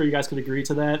say. I'm sure you guys could agree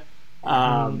to that.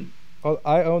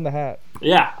 I own the hat.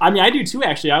 Yeah, I mean I do too.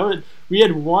 Actually, we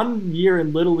had 1 year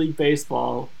in Little League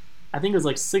baseball. I think it was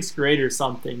like 6th grade or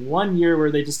something. 1 year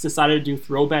where they just decided to do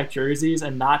throwback jerseys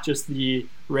and not just the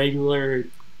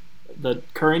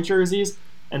current jerseys.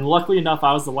 And luckily enough,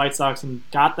 I was the White Sox and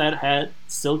got that hat.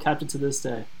 Still kept it to this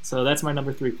day. So that's my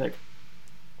number 3 pick.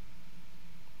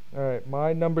 All right,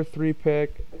 my number 3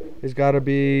 pick has got to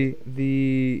be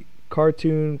the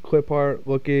cartoon clip art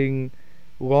looking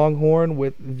Longhorn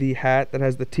with the hat that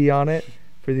has the T on it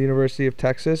for the University of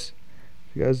Texas.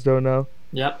 If you guys don't know.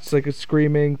 Yep. It's like a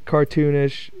screaming,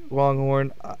 cartoonish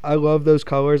Longhorn. I love those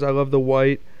colors. I love the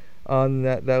white on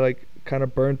that like kind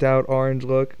of burnt out orange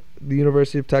look. The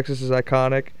University of Texas is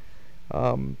iconic. I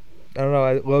don't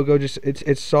know. Logo just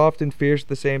it's soft and fierce at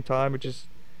the same time.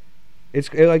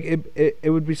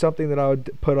 It would be something that I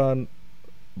would put on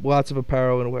lots of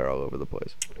apparel and wear all over the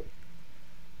place.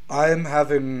 I'm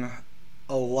having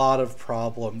a lot of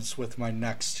problems with my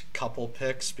next couple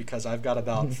picks because I've got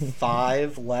about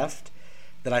 5 left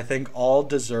that I think all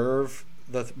deserve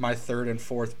my 3rd and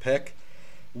 4th pick.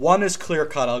 One is clear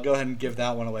cut. I'll go ahead and give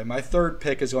that one away. My 3rd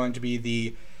pick is going to be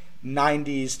the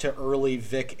 90s to early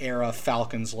Vic era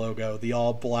Falcons logo, the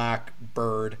all black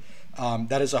bird.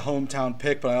 That is a hometown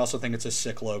pick, but I also think it's a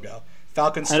sick logo.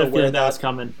 Falcons still wear that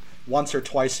coming once or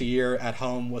twice a year at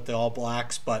home with the all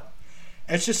blacks, but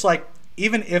it's just like,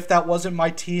 even if that wasn't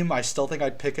my team, I still think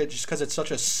I'd pick it just because it's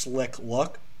such a slick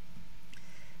look.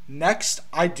 Next,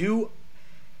 I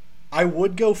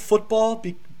would go football,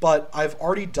 but I've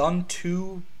already done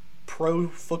 2 pro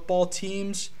football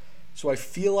teams, so I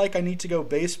feel like I need to go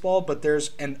baseball, but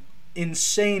there's an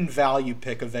insane value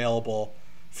pick available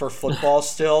for football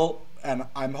still, and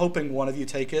I'm hoping one of you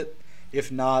take it.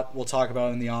 If not, we'll talk about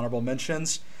it in the honorable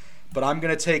mentions. But I'm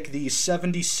going to take the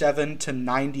 77 to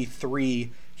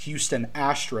 93 Houston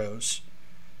Astros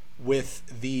with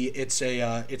it's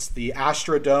the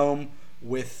Astrodome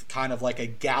with kind of like a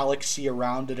galaxy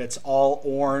around it. It's all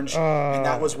orange, and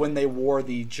that was when they wore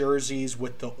the jerseys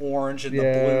with the orange and the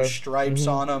blue stripes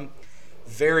on them.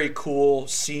 Very cool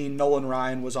scene. Nolan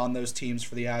Ryan was on those teams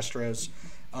for the Astros.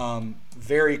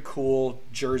 Very cool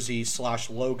jersey /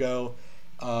 logo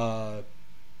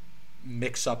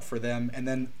mix up for them. And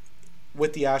then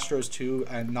with the Astros too,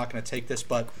 I'm not going to take this,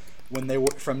 but when they were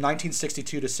from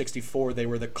 1962 to 64, they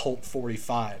were the Colt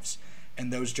 45s,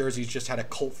 and those jerseys just had a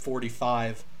Colt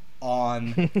 45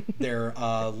 on their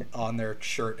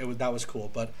shirt. That was cool.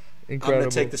 But incredible. I'm going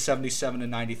to take the 77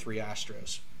 and 93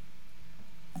 Astros.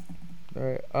 All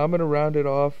right, I'm going to round it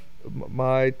off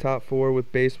my top 4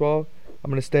 with baseball. I'm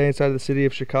going to stay inside the city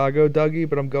of Chicago, Dougie,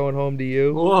 but I'm going home to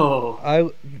you.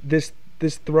 Whoa. This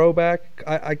throwback,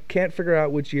 I can't figure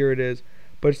out which year it is,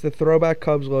 but it's the throwback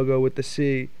Cubs logo with the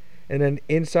C, and then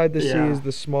inside the C is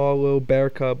the small little bear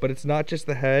cub, but it's not just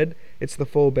the head, it's the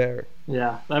full bear.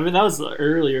 Yeah, I mean, that was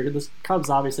earlier. The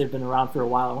Cubs obviously have been around for a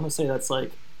while. I want to say that's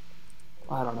like,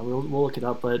 I don't know, we'll look it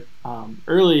up, but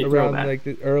early around throwback. Like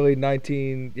the early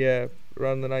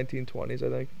around the 1920s, I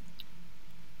think.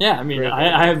 Yeah, I mean,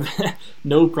 I have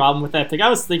no problem with that pick. I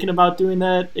was thinking about doing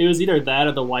that. It was either that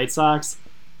or the White Sox.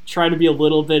 Try to be a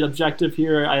little bit objective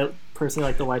here. I personally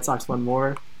like the White Sox one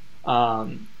more,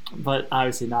 but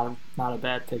obviously not a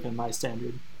bad pick on my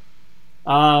standard.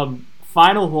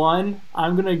 Final one,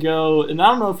 I'm gonna go, and I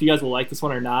don't know if you guys will like this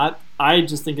one or not. I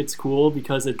just think it's cool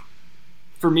because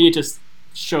for me, it just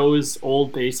shows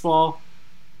old baseball.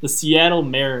 The Seattle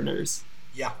Mariners.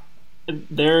 Yeah.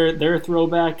 They're a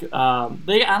throwback.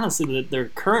 They honestly, their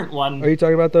current one. Are you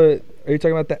talking about the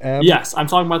M? Yes, I'm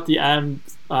talking about the M.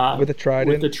 With the trident.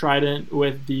 With the trident,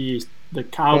 with the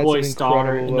cowboy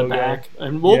star in the back,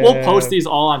 and we'll post these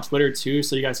all on Twitter too,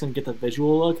 so you guys can get the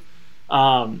visual look.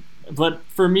 But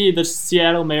for me, the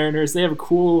Seattle Mariners, they have a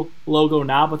cool logo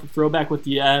now, but the throwback with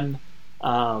the M.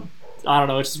 I don't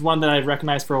know. It's just one that I've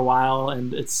recognized for a while,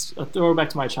 and it's a throwback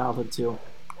to my childhood too.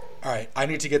 All right, I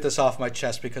need to get this off my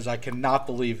chest because I cannot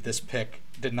believe this pick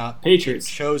did not Patriots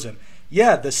get chosen.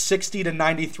 Yeah, the 60 to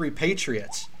 93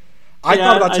 Patriots. I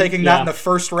thought about taking that in the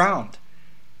first round.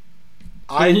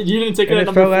 You didn't take it at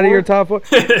number 4? It fell out of your top 4,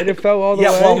 and it fell all the way.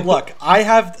 Yeah, well, look, I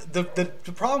have the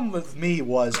problem with me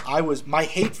was my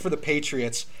hate for the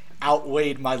Patriots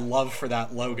outweighed my love for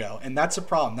that logo, and that's a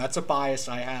problem. That's a bias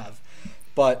I have.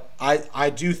 But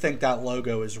I do think that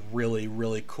logo is really,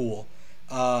 really cool.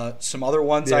 Some other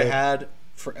ones I had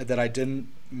that I didn't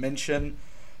mention.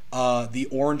 The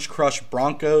Orange Crush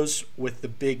Broncos with the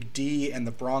big D and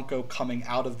the Bronco coming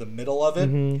out of the middle of it.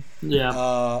 Mm-hmm. Yeah.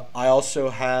 I also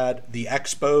had the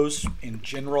Expos in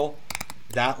general.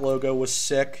 That logo was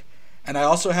sick. And I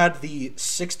also had the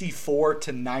 64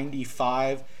 to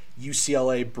 95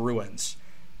 UCLA Bruins.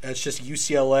 It's just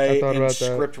UCLA in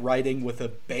script writing with a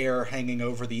bear hanging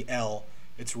over the L.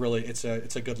 It's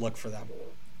a good look for them.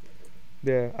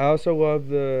 Yeah, I also love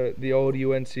the old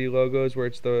UNC logos where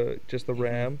it's just the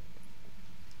ram,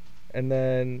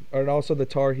 and also the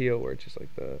Tar Heel where it's just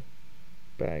like the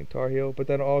bang Tar Heel, but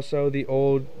then also the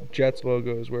old Jets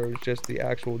logos where it's just the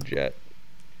actual jet.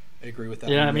 I agree with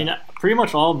that. Yeah, I mean, pretty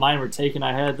much all of mine were taken.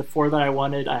 I had the 4 that I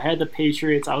wanted. I had the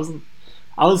Patriots. I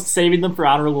was saving them for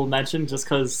honorable mention just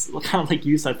because, kind of like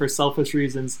you said, for selfish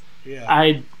reasons. Yeah.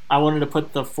 I wanted to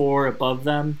put the 4 above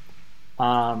them.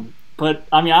 But,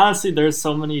 I mean, honestly, there's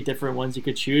so many different ones you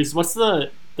could choose. What's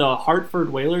the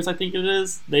Hartford Whalers, I think it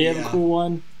is? They have a cool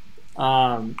one.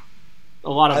 A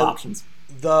lot of options.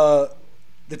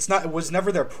 It was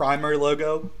never their primary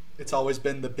logo. It's always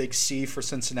been the big C for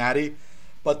Cincinnati.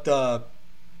 But the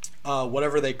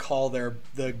whatever they call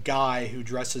the guy who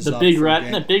dresses up. The Big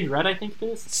Red, I think it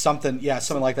is? Something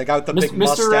like that guy with the big Mr.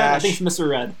 mustache. Red, I think it's Mr.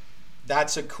 Red.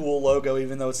 That's a cool logo,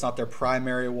 even though it's not their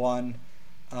primary one.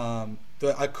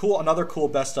 Another cool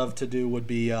best of to do would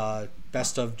be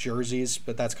best of jerseys,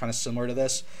 but that's kind of similar to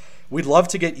this. We'd love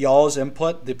to get y'all's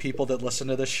input, the people that listen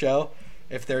to this show.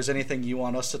 If there's anything you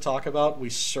want us to talk about, we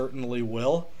certainly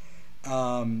will.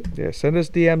 Send us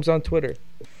DMs on Twitter.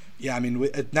 Yeah, I mean,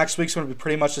 next week's going to be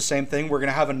pretty much the same thing. We're going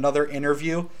to have another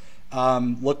interview.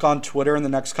 Look on Twitter in the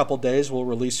next couple days. We'll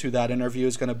release who that interview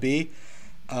is going to be.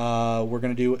 We're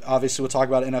going to obviously, we'll talk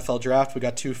about NFL draft. We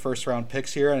got 2 first-round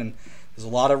picks here, and there's a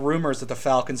lot of rumors that the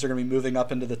Falcons are going to be moving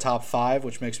up into the top 5,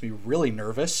 which makes me really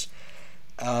nervous.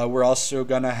 We're also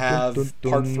going to have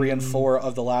part 3 and 4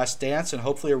 of The Last Dance, and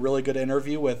hopefully a really good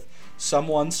interview with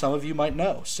someone some of you might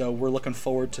know. So we're looking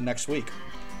forward to next week.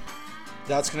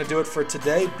 That's going to do it for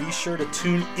today. Be sure to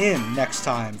tune in next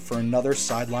time for another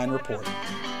Sideline Report.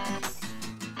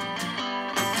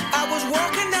 I was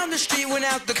walking down the street, went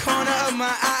out the corner of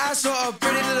my eye. I saw a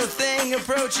pretty little thing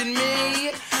approaching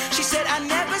me. She said, I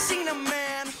never seen a man.